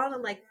down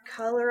and like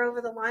color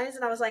over the lines,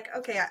 and I was like,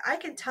 okay, I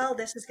can tell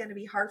this is going to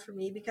be hard for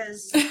me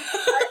because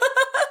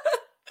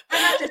I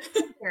have to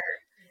sit here.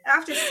 I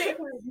have to sit here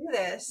and do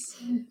this.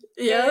 And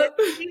Yep.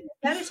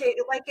 meditate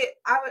like it.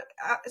 I would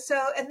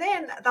and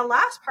then the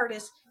last part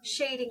is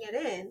shading it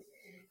in.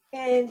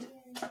 And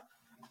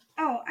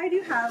oh, I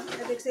do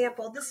have an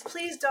example. This,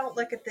 please don't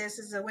look at this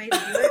as a way to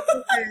do it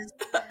because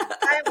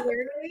I'm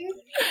learning.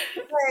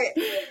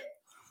 But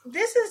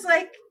this is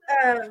like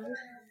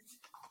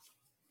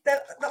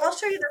I'll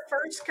show you the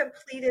first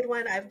completed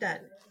one I've done,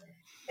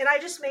 and I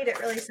just made it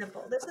really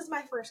simple. This is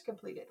my first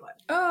completed one.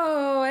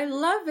 Oh, I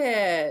love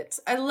it.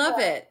 I love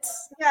it.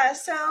 Yeah,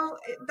 so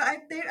I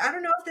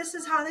don't know if this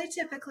is how they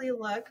typically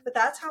look, but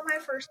that's how my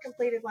first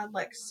completed one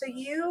looks. So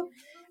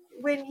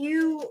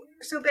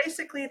so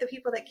basically the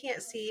people that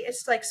can't see,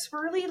 it's like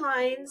swirly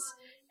lines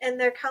and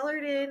they're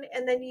colored in,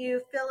 and then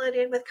you fill it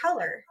in with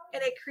color,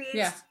 and it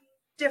Yeah. creates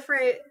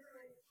different,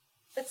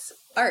 it's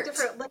Art.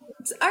 different,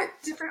 It's art.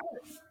 different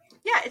art.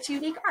 Yeah, it's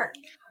unique art,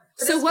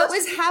 but So it's what supposed to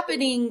was be.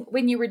 happening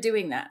when you were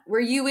doing that? Were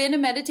you in a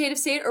meditative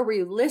state or were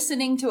you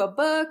listening to a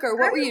book or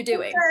what were you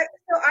doing?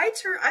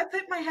 I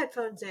put my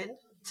headphones in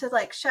to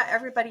like shut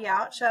everybody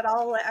out, shut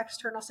all the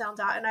external sounds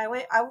out, and I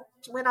went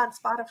on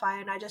Spotify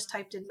and I just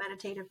typed in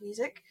meditative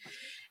music,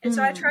 and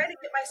so I Mm. tried to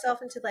get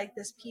myself into like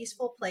this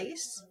peaceful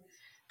place.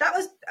 That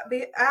was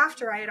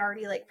after I had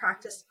already like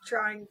practiced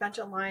drawing a bunch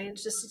of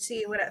lines just to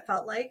see what it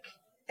felt like.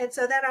 And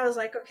so then I was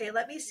like, okay,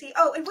 let me see.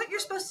 Oh, and what you're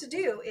supposed to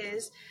do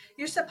is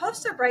you're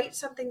supposed to write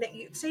something that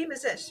you, same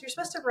as this, you're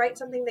supposed to write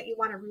something that you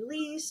want to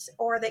release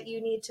or that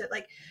you need to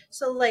like,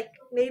 so like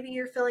maybe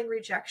you're feeling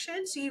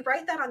rejection. So you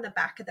write that on the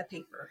back of the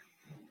paper.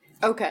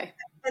 Okay.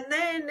 And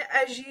then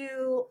as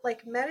you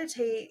like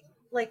meditate,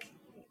 like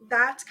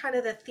that's kind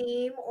of the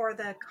theme or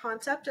the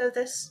concept of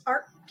this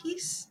art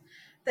piece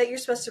that you're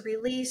supposed to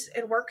release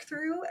and work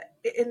through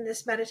in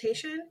this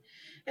meditation.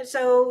 And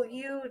so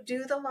you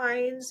do the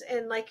lines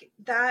and like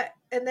that,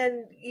 and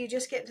then you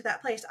just get into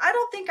that place. I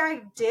don't think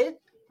I did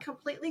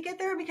completely get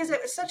there because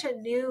it was such a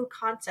new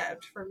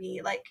concept for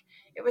me. Like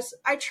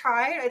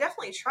I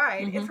definitely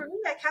tried. And Mm-hmm. for me,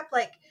 I kept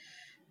like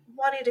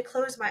wanting to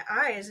close my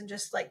eyes and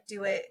just like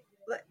do it.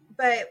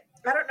 But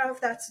I don't know if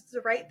that's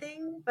the right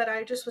thing, but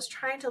I just was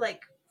trying to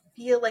like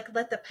feel like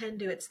let the pen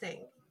do its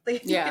thing.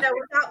 Like, Yeah.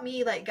 without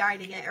me like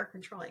guiding it or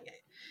controlling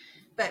it.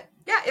 But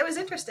yeah, it was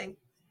interesting.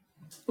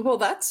 Well,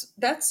 that's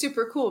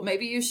super cool.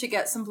 Maybe you should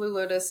get some Blue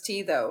Lotus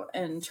tea though,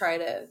 and try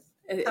to.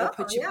 It'll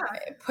Oh, yeah.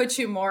 put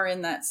you more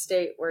in that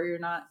state where you're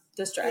not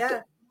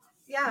distracted.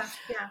 Yeah.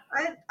 Yeah,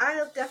 yeah.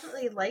 I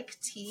definitely like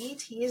tea.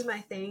 Tea is my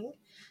thing.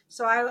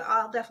 So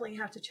I'll definitely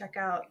have to check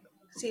out,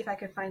 see if I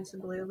can find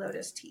some Blue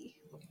Lotus tea.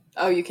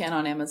 Oh, you can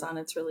on Amazon.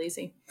 It's really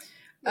easy.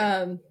 Yeah.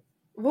 Um,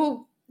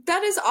 well,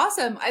 that is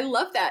awesome. I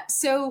love that.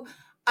 So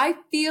I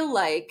feel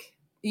like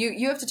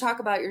you have to talk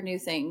about your new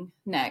thing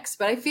next,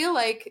 but I feel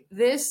like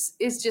this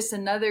is just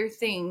another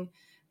thing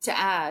to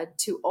add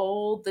to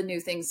all the new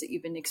things that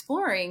you've been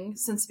exploring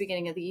since the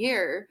beginning of the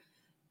year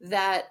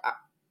that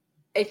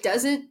it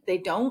doesn't they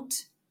don't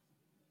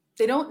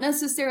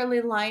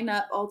necessarily line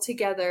up all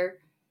together,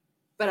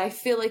 but I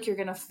feel like you're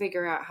going to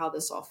figure out how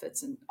this all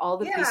fits and all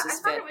the Yeah, I pieces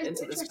thought fit it was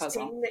into this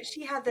puzzle. interesting that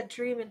she had the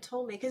dream and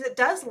told me because it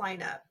does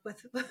line up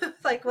with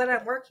like what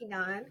I'm working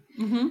on.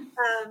 Mm-hmm.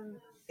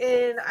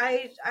 And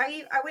I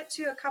went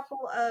to a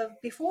couple of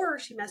before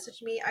she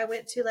messaged me, I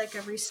went to like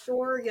a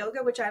restore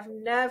yoga, which I've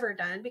never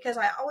done because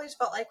I always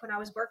felt like when I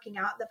was working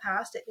out in the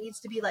past, it needs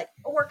to be like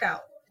a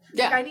workout. Like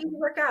Yeah, I need to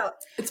work out.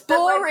 it's But my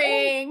goal,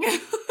 boring. yeah,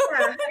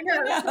 I I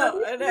know. So know,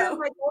 this I year know.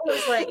 my goal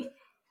is like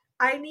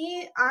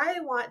I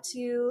want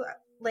to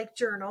like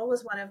journal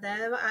was one of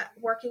them.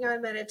 Working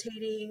on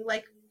meditating,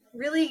 like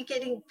really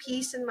getting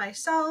peace in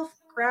myself,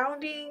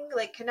 grounding,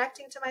 like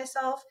connecting to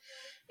myself.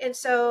 And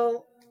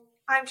so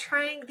I'm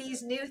trying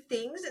these new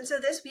things. And so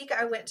this week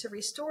I went to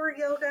restore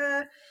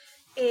yoga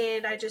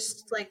and I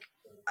just like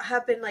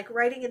have been like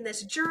writing in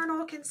this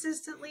journal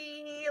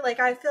consistently. Like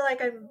I feel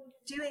like I'm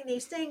doing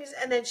these things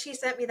and then she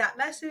sent me that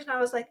message and I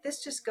was like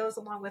this just goes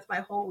along with my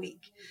whole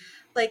week.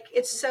 Like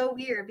it's so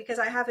weird because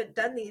I haven't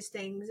done these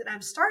things and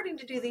I'm starting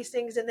to do these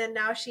things and then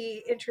now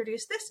she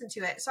introduced this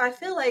into it. So I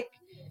feel like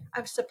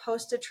I'm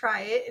supposed to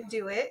try it and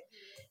do it.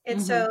 And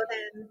Mm-hmm. so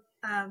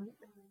then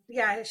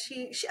yeah,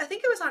 she I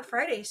think it was on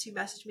Friday she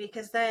messaged me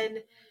because then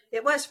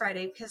it was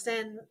Friday because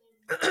then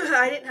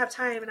I didn't have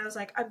time and I was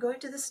like, I'm going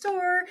to the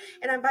store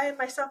and I'm buying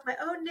myself my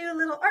own new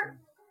little art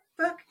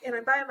book and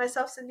I'm buying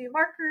myself some new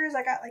markers.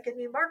 I got like a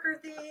new marker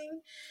thing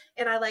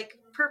and I like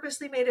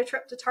purposely made a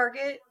trip to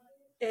Target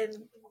and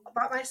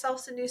bought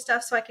myself some new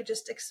stuff so I could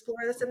just explore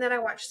this. And then I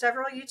watched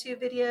several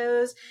YouTube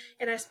videos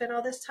and I spent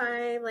all this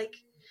time like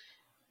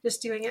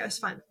just doing it. It was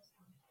fun.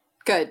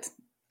 Good.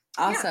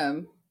 Yeah.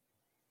 Awesome.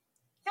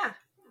 Yeah.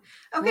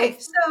 Well, Okay.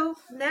 So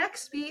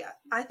next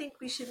I think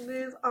we should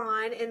move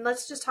on and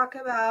let's just talk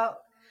about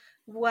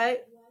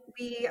what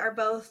we are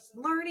both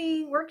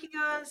learning, working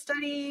on,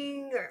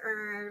 studying,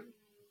 or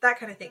that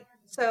kind of thing.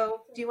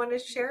 So, do you want to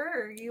share,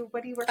 or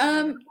what are you working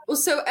on? well,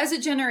 so as a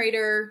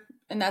generator,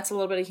 and that's a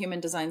little bit of human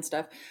design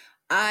stuff,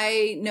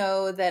 I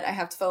know that I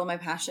have to follow my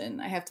passion.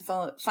 I have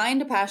to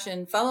find a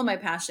passion, follow my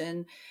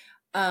passion.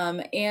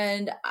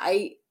 And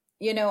I've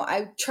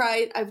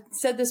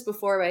said this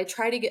before, but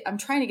I'm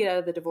trying to get out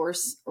of the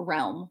divorce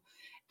realm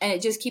and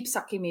it just keeps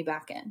sucking me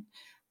back in.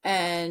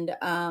 And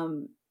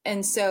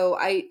so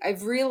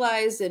I've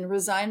realized and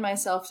resigned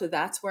myself to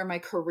that's where my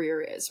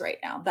career is right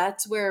now.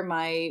 That's where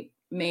my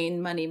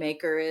main money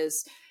maker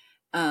is.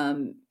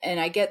 And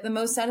I get the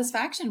most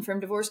satisfaction from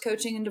divorce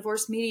coaching and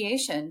divorce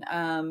mediation.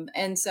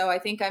 And so I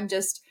think I'm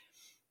just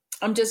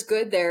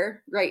good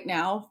there right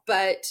now,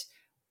 but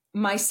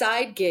my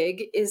side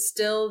gig is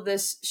still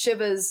this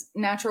Shiva's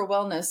natural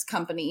wellness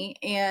company.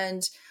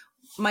 And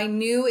my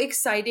new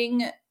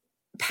exciting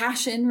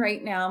passion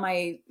right now,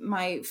 my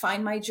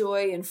find my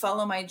joy and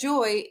follow my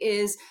joy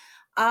is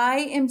I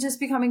am just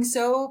becoming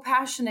so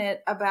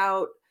passionate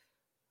about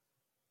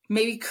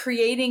maybe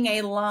creating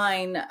a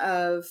line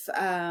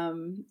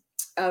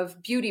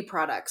of beauty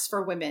products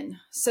for women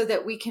so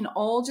that we can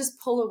all just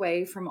pull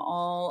away from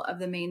all of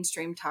the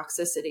mainstream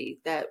toxicity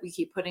that we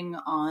keep putting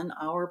on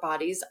our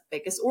body's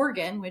biggest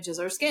organ, which is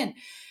our skin.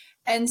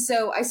 And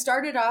so I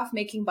started off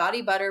making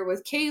body butter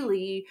with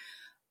Kaylee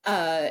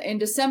in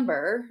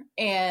December,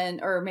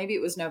 or maybe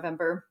it was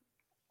November,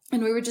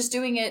 and we were just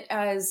doing it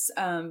as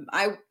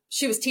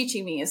she was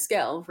teaching me a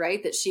skill,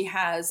 right, that she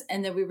has,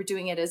 and then we were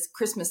doing it as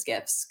Christmas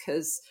gifts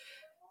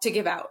to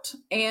give out.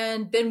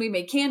 And then we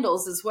made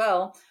candles as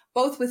well,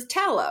 both with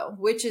tallow,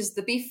 which is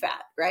the beef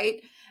fat,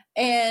 right?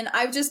 And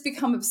I've just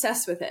become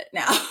obsessed with it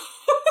now.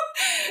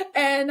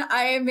 And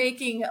I am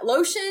making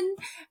lotion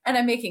and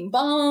I'm making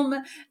balm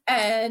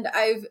and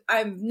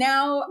I'm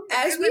now,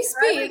 as we I was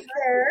speak,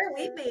 there.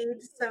 We made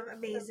some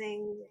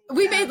amazing.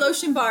 we made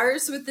lotion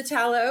bars with the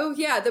tallow.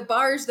 Yeah, the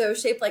bars though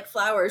shaped like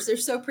flowers. They're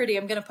so pretty.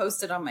 I'm going to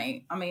post it on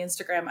my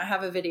Instagram. I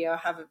have a video. I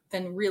have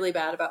been really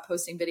bad about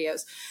posting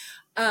videos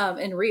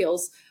and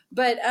reels,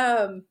 But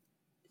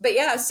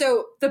yeah,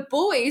 so the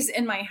boys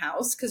in my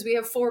house, because we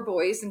have 4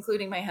 boys,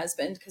 including my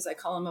husband, because I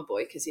call him a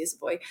boy because he is a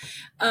boy.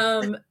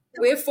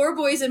 We have 4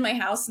 boys in my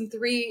house and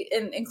 3,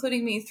 and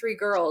including me, 3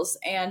 girls.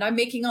 And I'm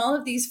making all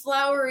of these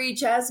flowery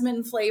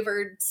jasmine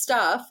flavored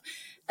stuff.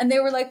 And they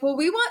were like, well,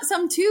 we want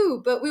some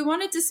too, but we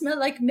want it to smell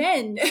like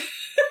men.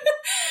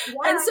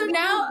 And so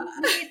now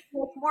we need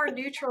more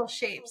neutral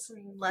shapes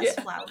and less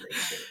flowery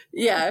shapes.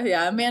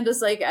 Yeah.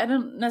 Amanda's like, I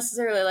don't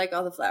necessarily like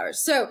all the flowers.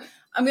 So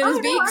I'm going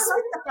to be. I like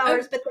the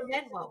flowers, but the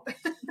men won't.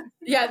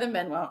 Yeah, the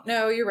men won't.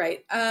 No, you're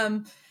right.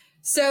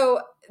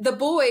 So the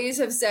boys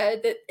have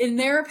said that in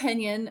their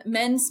opinion,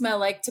 men smell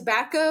like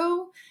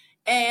tobacco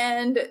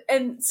and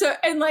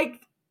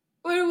like,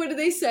 what do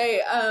they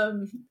say?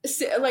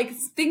 Like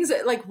things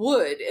that, like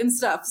wood and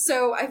stuff.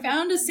 So I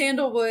found a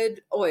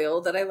sandalwood oil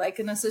that I like,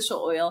 an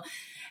essential oil.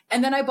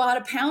 And then I bought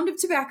a pound of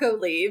tobacco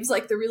leaves,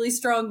 like the really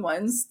strong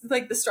ones,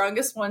 like the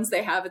strongest ones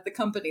they have at the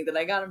company that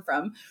I got them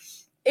from.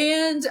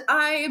 And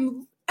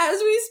as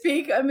we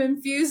speak, I'm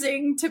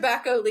infusing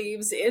tobacco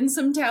leaves in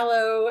some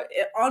tallow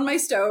on my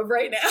stove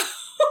right now.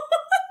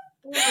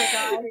 Oh my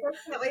God. I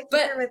can't wait to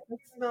hear what this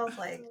smells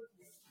like.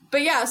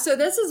 But yeah, so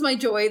this is my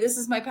joy. This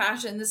is my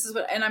passion.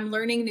 And I'm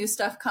learning new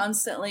stuff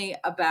constantly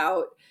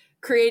about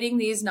creating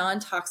these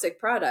non-toxic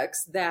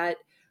products that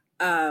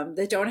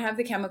don't have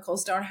the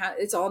chemicals,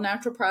 it's all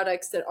natural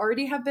products that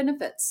already have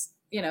benefits,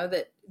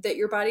 that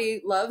your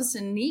body loves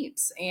and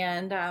needs.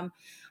 And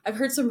I've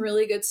heard some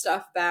really good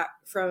stuff back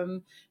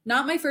from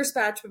not my first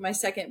batch, but my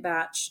second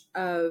batch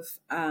of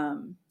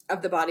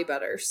the body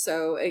butter.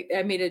 So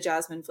I made a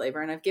jasmine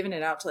flavor and I've given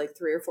it out to like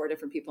 3 or 4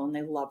 different people and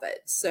they love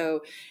it.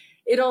 So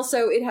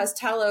it has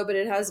tallow, but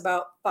it has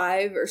about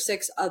 5 or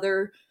 6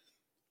 other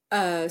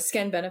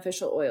skin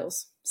beneficial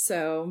oils.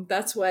 So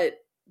that's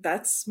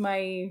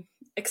my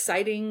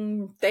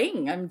exciting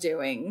thing I'm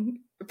doing.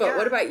 But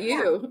what about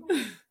you?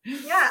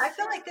 Yeah, I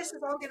feel like this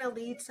is all going to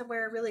lead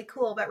somewhere really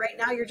cool. But right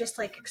now you're just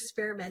like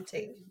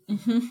experimenting.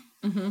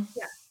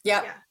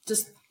 Yeah.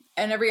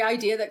 And every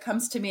idea that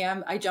comes to me,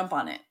 I jump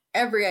on it.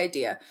 Every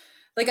idea.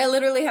 Like I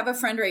literally have a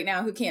friend right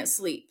now who can't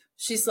sleep.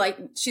 She's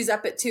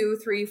up at 2,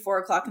 3, 4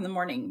 o'clock in the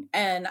morning.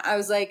 And I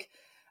was like,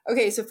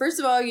 okay, so first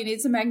of all, you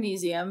need some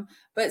magnesium.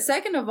 But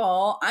second of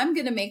all, I'm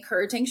going to make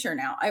her a tincture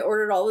now. I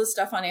ordered all this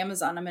stuff on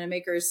Amazon. I'm going to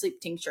make her a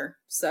sleep tincture.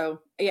 So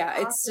yeah,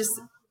 awesome. It's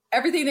just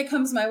everything that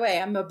comes my way.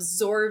 I'm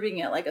absorbing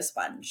it like a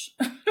sponge.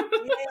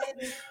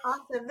 Yay,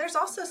 awesome. There's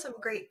also some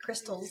great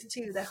crystals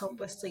too that help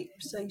with sleep.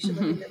 So you should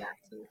look into that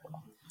too.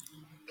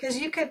 Because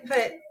you could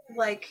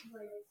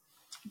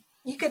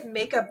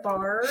make a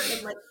bar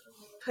and like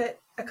put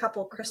a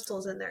couple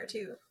crystals in there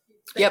too.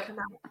 That come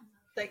out,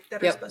 like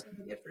that are supposed to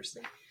be good for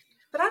sleep.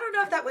 But I don't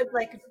know if that would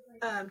like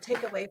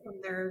take away from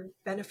their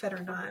benefit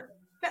or not.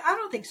 But I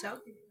don't think so.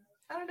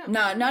 I don't know.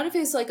 No, not if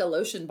it's like a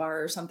lotion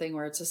bar or something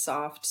where it's a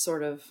soft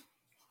sort of.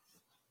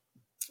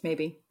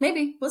 Maybe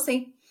we'll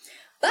see.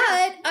 But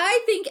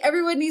I think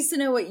everyone needs to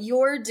know what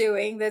you're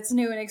doing that's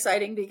new and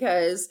exciting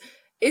because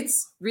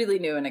it's really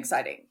new and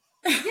exciting.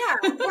 Yeah.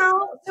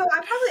 Well, so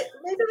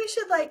maybe we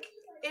should like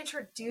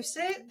introduce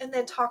it and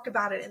then talk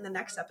about it in the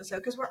next episode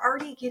because we're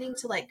already getting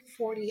to like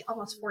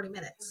almost 40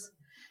 minutes.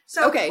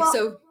 So okay,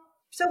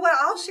 so what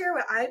I'll share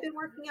what I've been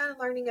working on and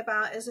learning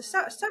about is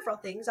several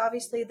things.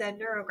 Obviously, the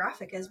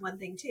neurographic is one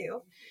thing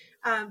too.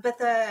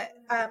 But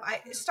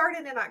I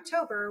started in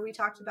October. We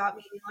talked about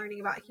me learning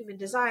about human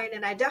design,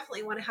 and I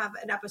definitely want to have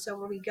an episode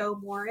where we go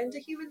more into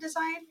human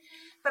design.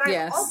 But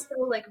I'm also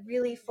like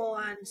really full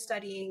on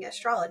studying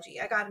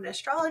astrology. I got an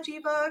astrology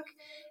book,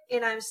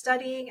 and I'm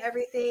studying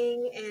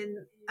everything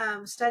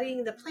and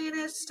studying the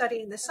planets,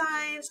 studying the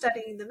signs,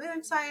 studying the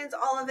moon signs,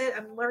 all of it.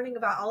 I'm learning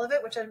about all of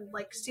it, which I'm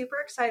like super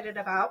excited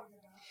about.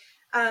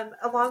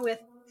 Along with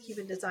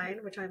human design,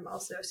 which I'm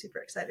also super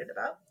excited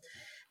about.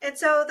 And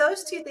so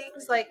those two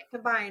things like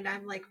combined,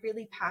 I'm like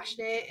really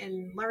passionate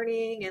and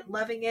learning and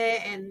loving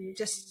it. And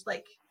just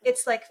like,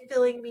 it's like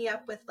filling me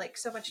up with like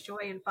so much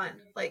joy and fun.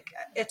 Like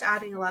it's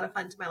adding a lot of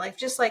fun to my life,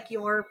 just like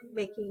you're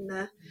making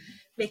the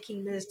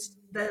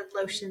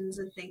lotions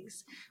and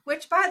things,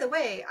 which by the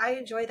way, I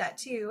enjoy that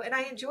too. And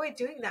I enjoyed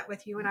doing that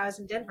with you when I was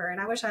in Denver,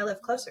 and I wish I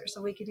lived closer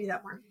so we could do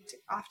that more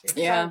often.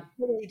 Yeah. So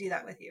I really do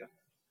that with you.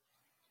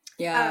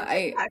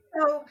 Yeah.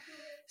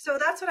 So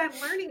that's what I'm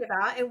learning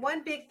about. And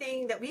one big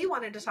thing that we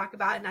wanted to talk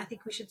about, and I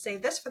think we should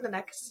save this for the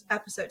next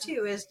episode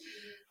too,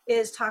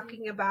 is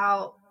talking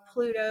about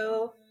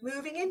Pluto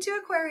moving into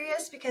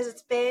Aquarius because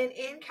it's been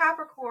in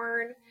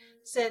Capricorn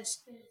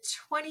since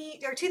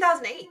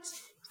 2008.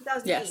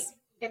 Yes.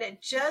 And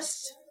it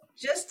just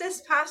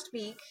this past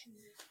week,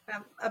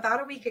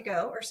 about a week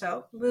ago or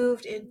so,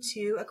 moved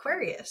into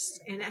Aquarius.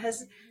 And it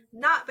has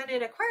not been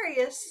in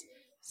Aquarius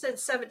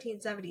since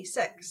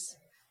 1776.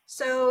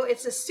 So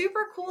it's a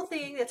super cool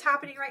thing that's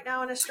happening right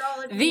now in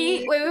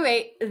astrology.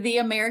 The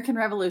American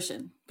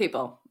Revolution,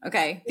 people.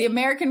 Okay. The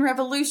American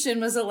Revolution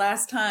was the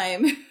last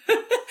time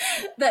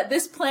that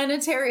this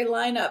planetary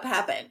lineup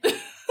happened.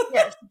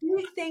 Yes.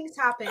 Big things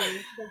happening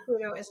when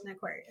Pluto is in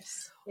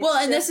Aquarius. Well,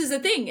 and this is the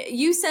thing.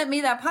 You sent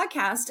me that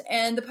podcast,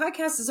 and the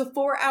podcast is a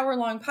 4-hour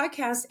long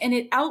podcast, and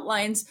it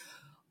outlines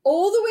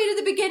all the way to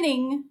the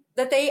beginning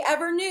that they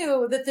ever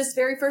knew that this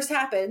very first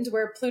happened,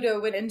 where Pluto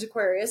went into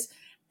Aquarius.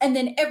 And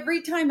then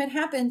every time it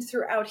happened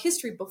throughout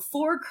history,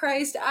 before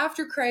Christ,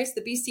 after Christ,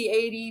 the BC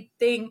 80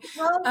 thing.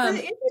 Well,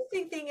 the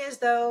interesting thing is,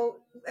 though,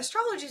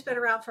 astrology's been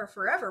around for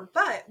forever,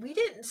 but we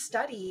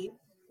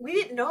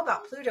didn't know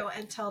about Pluto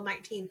until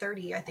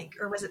 1930, I think,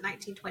 or was it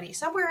 1920?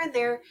 Somewhere in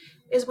there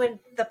is when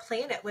the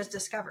planet was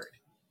discovered.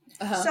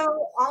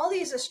 So all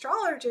these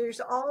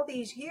astrologers, all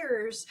these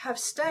years, have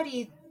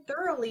studied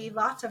thoroughly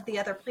lots of the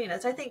other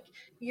planets. I think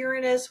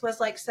Uranus was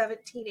like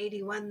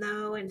 1781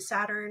 though, and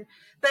Saturn,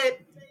 but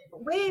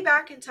way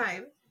back in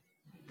time,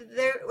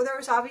 there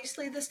was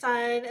obviously the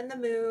sun and the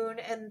moon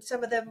and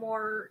some of the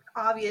more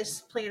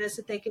obvious planets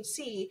that they could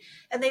see,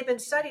 and they've been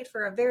studied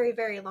for a very,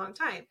 very long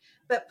time.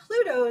 But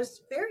Pluto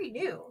is very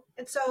new,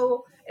 and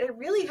so it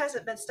really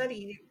hasn't been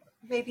studied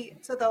maybe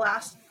so the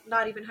last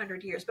not even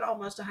 100 years, but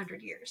almost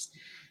 100 years.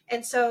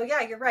 And so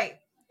yeah, you're right,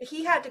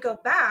 he had to go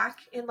back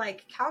and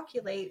like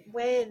calculate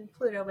when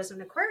Pluto was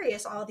in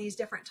Aquarius all these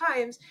different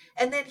times,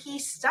 and then he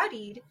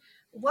studied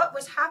what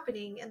was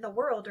happening in the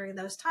world during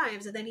those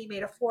times, and then he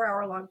made a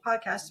 4-hour long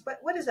podcast.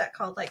 What is that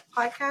called? Like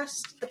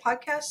the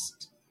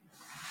podcast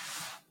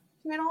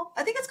channel?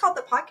 I think it's called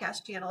the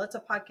podcast channel. It's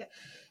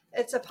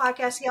a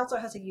podcast. He also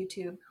has a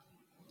YouTube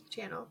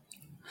channel.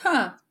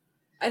 I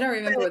don't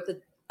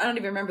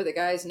even remember the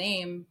guy's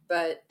name,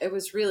 but it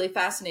was really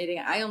fascinating.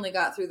 I only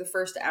got through the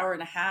first hour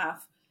and a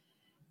half,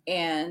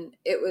 and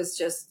it was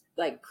just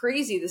like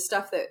crazy, the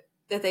stuff that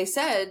they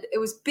said. It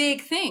was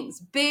big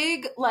things,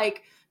 big,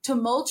 like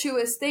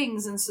tumultuous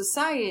things in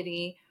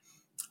society,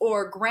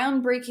 or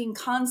groundbreaking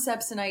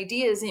concepts and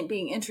ideas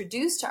being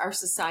introduced to our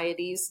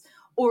societies,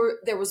 or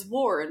there was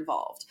war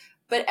involved.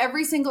 But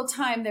every single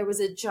time there was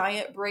a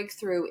giant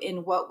breakthrough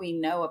in what we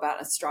know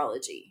about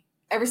astrology,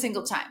 every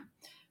single time.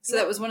 So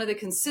that was one of the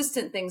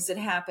consistent things that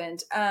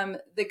happened.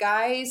 The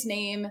guy's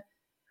name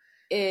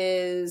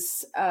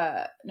is,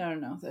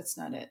 no, that's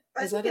not it.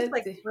 Is that it?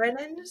 Like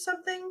Brennan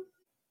something?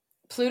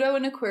 Pluto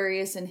and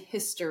Aquarius in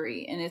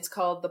History, and it's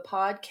called the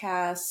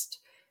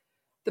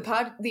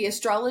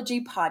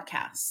Astrology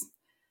Podcast.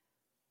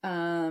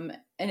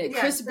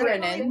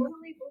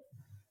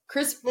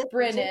 Chris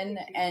Brennan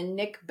and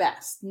Nick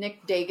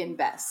Dagan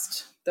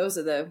Best. Those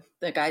are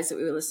the guys that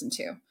we would listen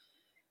to.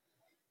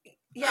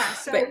 Yeah.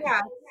 So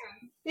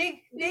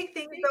big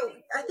thing. But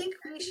I think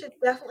we should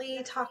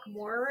definitely talk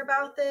more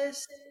about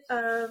this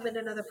in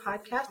another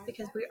podcast,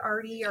 because we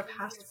already are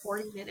past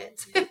 40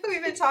 minutes.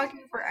 We've been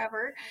talking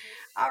forever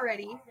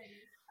already.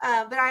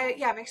 But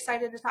I'm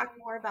excited to talk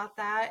more about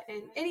that,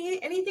 and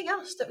anything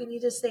else that we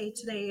need to say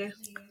today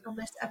on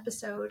this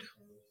episode.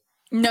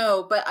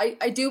 No, but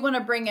I do want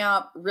to bring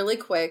out really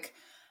quick,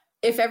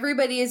 if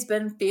everybody has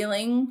been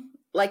feeling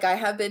like I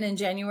have been in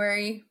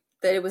January,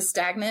 that it was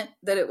stagnant,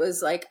 that it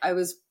was like I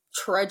was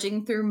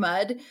trudging through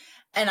mud,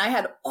 and I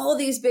had all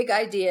these big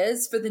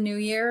ideas for the new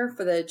year,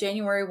 for the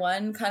January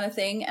 1 kind of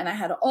thing, and I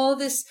had all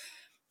this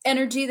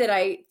energy that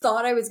I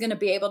thought I was going to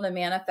be able to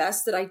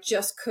manifest that I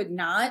just could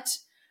not.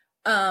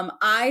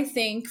 I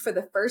think for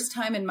the first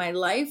time in my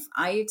life,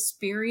 I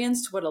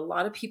experienced what a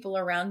lot of people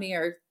around me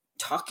are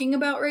talking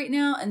about right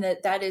now, and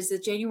that is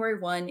that January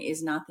 1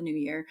 is not the new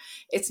year.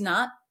 It's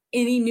not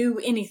any new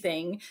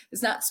anything.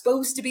 It's not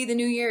supposed to be the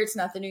new year. It's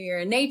not the new year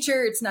in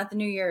nature. It's not the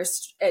new year,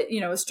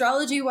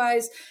 astrology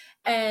wise.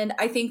 And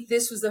I think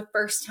this was the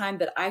first time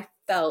that I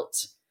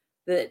felt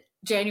that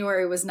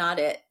January was not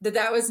it,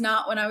 that was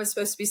not when I was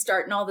supposed to be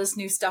starting all this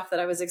new stuff that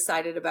I was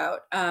excited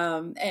about.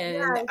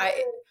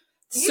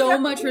 So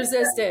much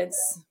resistance.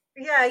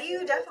 Yeah,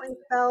 you definitely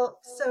felt,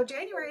 so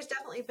January's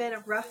definitely been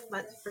a rough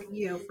month for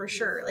you, for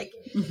sure. Like,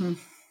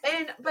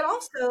 but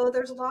also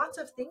there's lots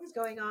of things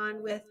going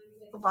on with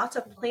lots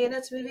of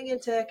planets moving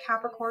into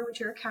Capricorn, which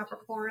you're a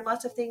Capricorn,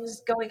 lots of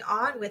things going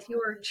on with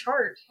your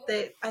chart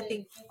that I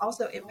think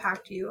also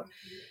impact you.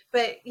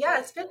 But yeah,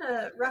 it's been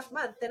a rough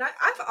month, and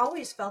I've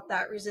always felt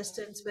that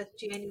resistance with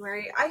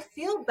January. I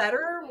feel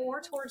better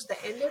more towards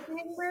the end of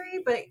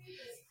January, but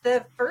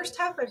the first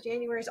half of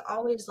January is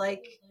always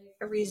like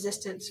a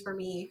resistance for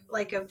me,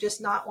 like of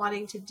just not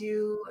wanting to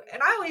do.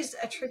 And I always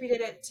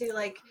attributed it to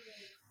like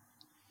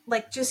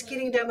just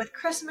getting done with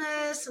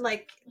Christmas, and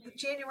like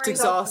January is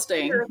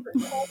exhausting.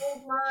 It's a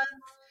cold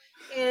month,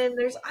 and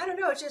there's, I don't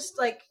know, it's just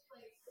like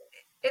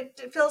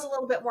it feels a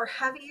little bit more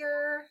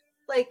heavier.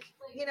 Like,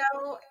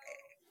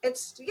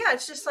 it's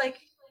just like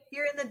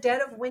you're in the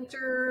dead of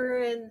winter,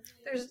 and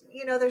there's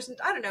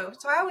I don't know.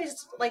 So I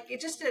always like, it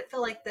just didn't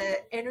feel like the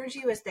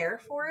energy was there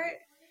for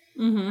it.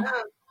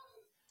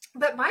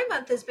 But my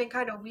month has been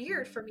kind of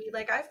weird for me.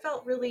 Like, I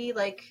felt really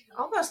like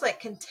almost like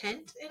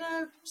content in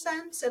a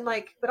sense, and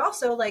like, but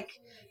also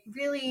like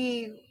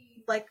really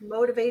like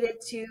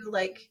motivated to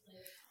like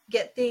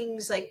get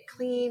things like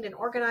cleaned and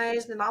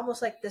organized, and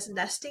almost like this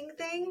nesting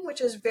thing,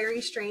 which is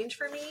very strange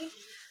for me.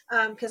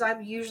 Because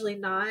I'm usually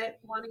not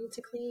wanting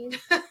to clean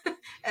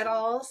at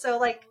all. So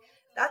like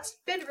that's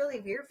been really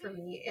weird for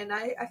me. And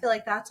I feel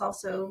like that's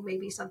also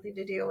maybe something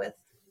to do with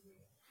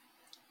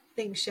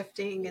things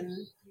shifting,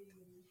 and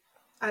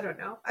I don't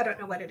know. I don't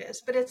know what it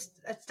is, but it's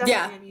Yeah.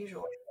 definitely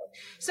unusual.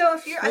 So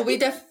if you're, I Well,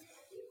 think,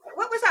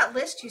 what was that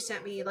list you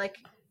sent me? Like,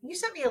 you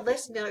sent me a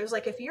list, and it was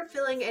like, if you're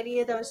feeling any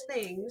of those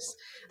things,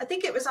 I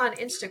think it was on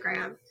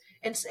Instagram,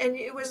 and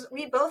it was,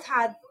 we both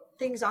had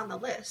things on the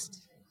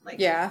list. Like,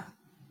 yeah.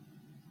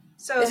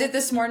 Is it so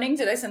this morning?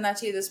 Did I send that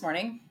to you this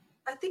morning?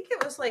 I think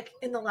it was like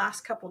in the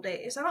last couple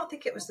days. I don't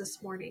think it was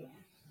this morning.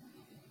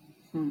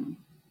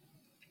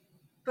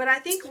 But I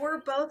think we're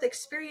both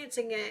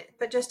experiencing it,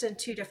 but just in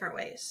two different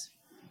ways.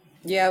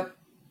 Yep.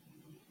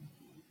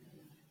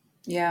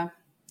 Yeah.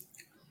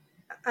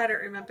 I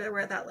don't remember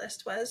where that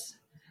list was.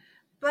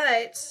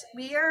 But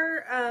we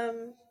are,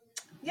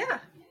 yeah,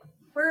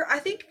 I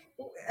think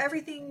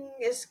everything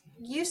is,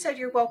 you said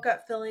you woke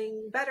up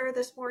feeling better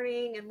this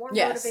morning and more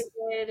Yes.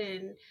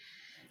 motivated,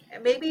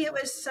 and maybe it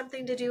was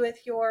something to do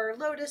with your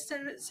lotus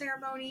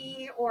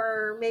ceremony,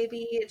 or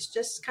maybe it's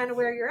just kind of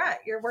where you're at.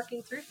 You're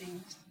working through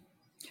things.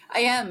 I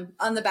am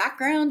on the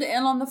background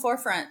and on the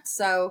forefront.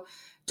 So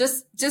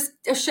just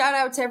a shout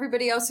out to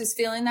everybody else who's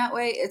feeling that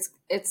way.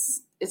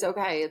 It's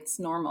okay. It's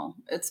normal.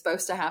 It's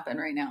supposed to happen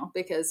right now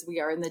because we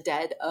are in the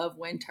dead of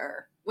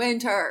winter.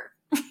 Winter.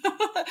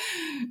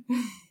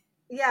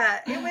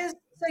 Yeah, it was.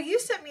 So you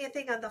sent me a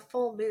thing on the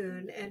full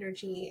moon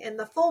energy, and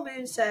the full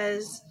moon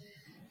says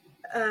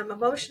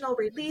emotional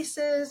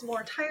releases,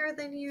 more tired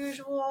than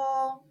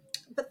usual.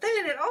 But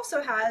then it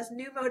also has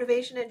new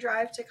motivation and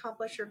drive to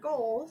accomplish your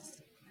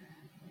goals.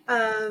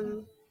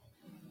 Um,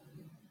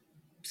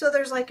 so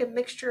there's like a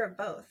mixture of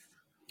both.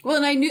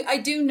 Well, and I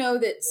do know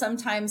that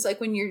sometimes, like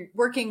when you're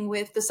working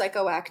with the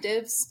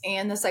psychoactives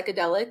and the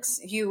psychedelics,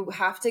 you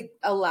have to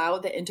allow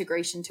the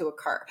integration to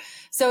occur.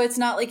 So it's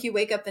not like you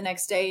wake up the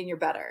next day and you're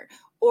better,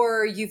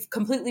 or you've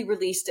completely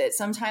released it.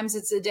 Sometimes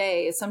it's a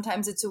day,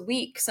 sometimes it's a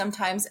week,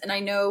 sometimes. And I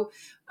know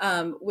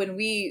when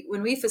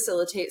we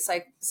facilitate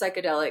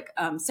psychedelic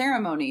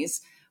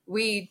ceremonies,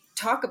 we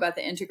talk about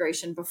the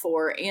integration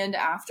before and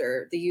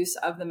after the use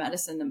of the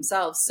medicine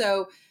themselves.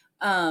 So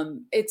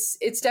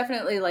it's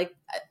definitely like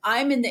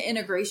I'm in the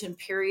integration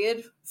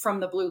period from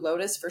the Blue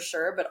Lotus for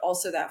sure, but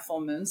also that full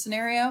moon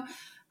scenario.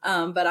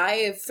 But I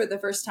have, for the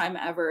first time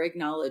ever,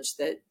 acknowledged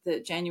that the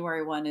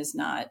January one is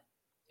not.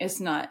 It's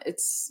not.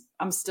 It's.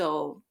 I'm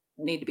still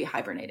need to be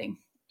hibernating.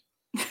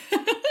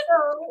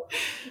 So,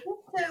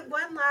 just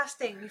one last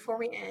thing before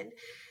we end.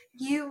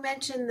 You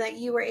mentioned that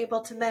you were able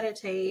to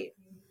meditate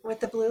with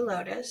the Blue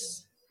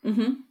Lotus.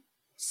 Mm-hmm.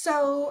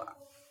 So,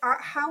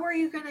 how are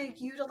you going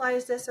to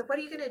utilize this, or what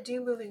are you going to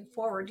do moving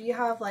forward? Do you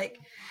have like,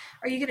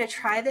 are you going to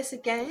try this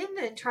again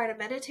and try to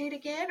meditate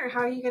again, or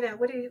how are you going to?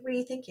 What are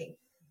you thinking?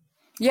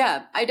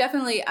 Yeah,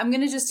 I'm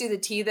going to just do the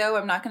tea though.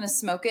 I'm not going to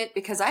smoke it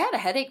because I had a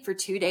headache for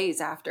 2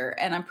 days after.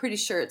 And I'm pretty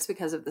sure it's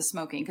because of the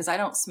smoking because I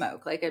don't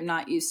smoke. Like I'm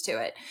not used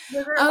to it.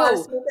 Was there a lot of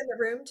Oh, smoke in the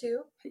room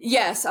too?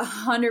 yes,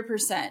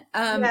 100%.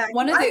 Yeah,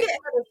 One 'cause of I the, get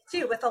headaches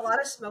too with a lot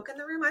of smoke in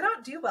the room. I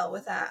don't do well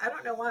with that. I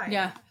don't know why.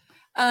 yeah.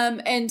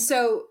 And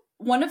so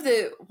one of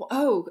the,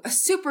 a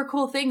super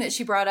cool thing that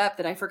she brought up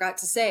that I forgot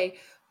to say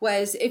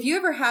was if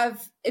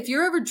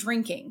you're ever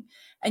drinking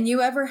and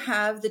you ever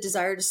have the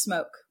desire to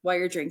smoke while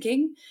you're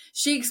drinking,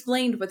 she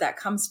explained what that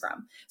comes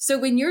from. So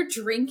when you're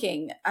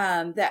drinking,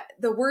 that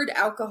the word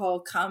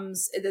alcohol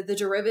comes, the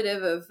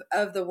derivative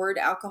of the word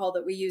alcohol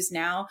that we use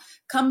now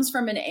comes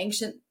from an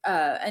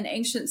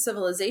ancient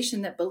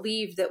civilization that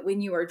believed that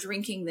when you are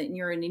drinking, that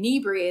you're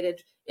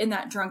inebriated in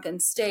that drunken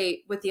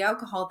state with the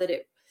alcohol, that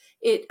it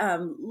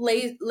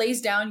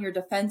lays down your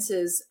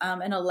defenses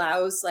and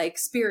allows like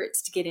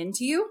spirits to get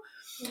into you.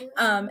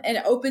 And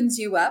it opens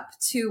you up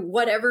to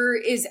whatever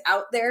is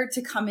out there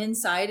to come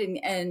inside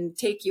and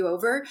take you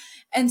over.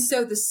 And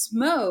so the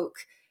smoke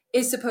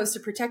is supposed to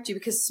protect you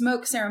because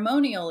smoke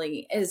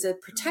ceremonially is a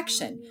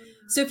protection.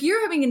 So if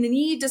you're having a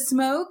need to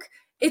smoke,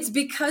 it's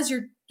because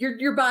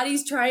your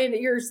body's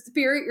trying, your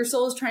spirit, your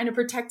soul is trying to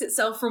protect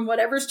itself from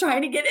whatever's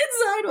trying to get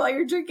inside while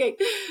you're drinking.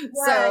 Yeah,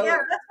 So yeah,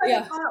 that's why they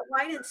yeah, call it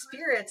wine and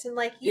spirits, and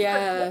like you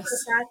forget that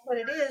yes, that's what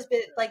it is. But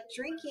like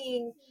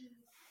drinking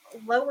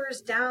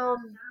lowers down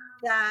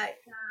that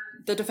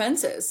the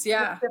defenses.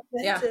 Yeah,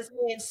 yeah. defenses,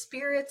 and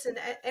spirits and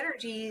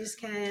energies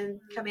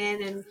can come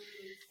in and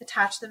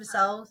attach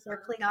themselves or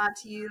cling on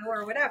to you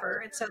or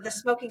whatever. And so the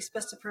smoking's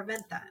supposed to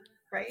prevent that,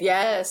 right?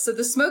 Yes. So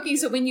the smoking.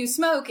 So when you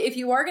smoke, if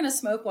you are going to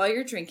smoke while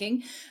you're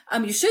drinking,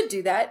 you should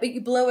do that, but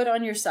you blow it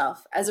on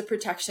yourself as a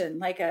protection,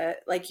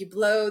 like you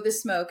blow the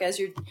smoke as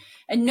you're,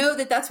 and know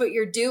that that's what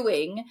you're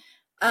doing,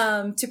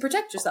 to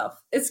protect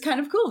yourself. It's kind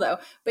of cool though.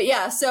 But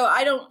yeah, so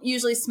I don't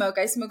usually smoke.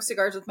 I smoke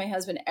cigars with my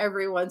husband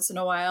every once in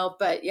a while,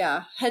 but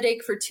yeah,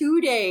 headache for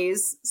 2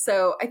 days.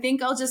 So I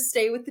think I'll just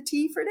stay with the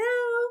tea for now.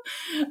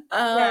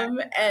 Yeah.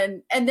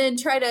 And then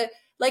try to,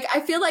 like, I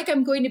feel like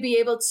I'm going to be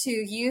able to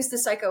use the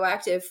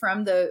psychoactive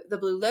from the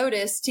Blue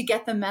Lotus to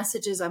get the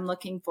messages I'm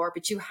looking for,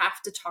 but you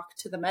have to talk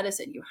to the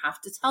medicine. You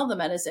have to tell the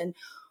medicine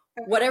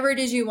Okay. whatever it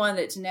is you want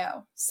it to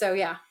know. So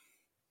yeah.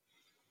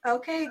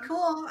 Okay,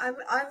 cool.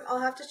 I'll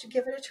have to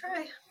give it a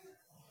try.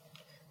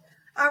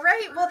 All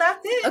right. Well, that's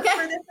it Okay.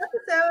 for this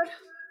episode.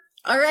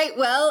 All right.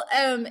 Well,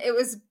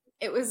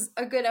 it was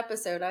a good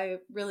episode. I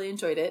really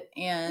enjoyed it,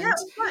 Yeah, and it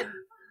was fun.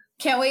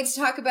 can't wait to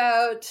talk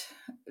about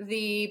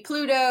the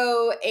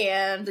Pluto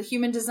and the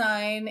human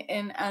design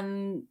in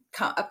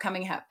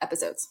upcoming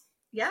episodes.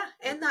 Yeah,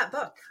 and that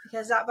book,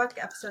 because that book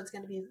episode is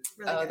going to be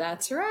really good.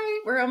 That's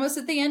right. We're almost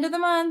at the end of the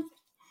month.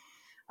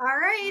 All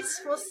right.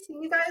 We'll see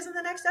you guys in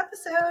the next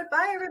episode.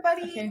 Bye,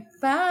 everybody. Okay.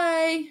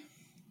 Bye.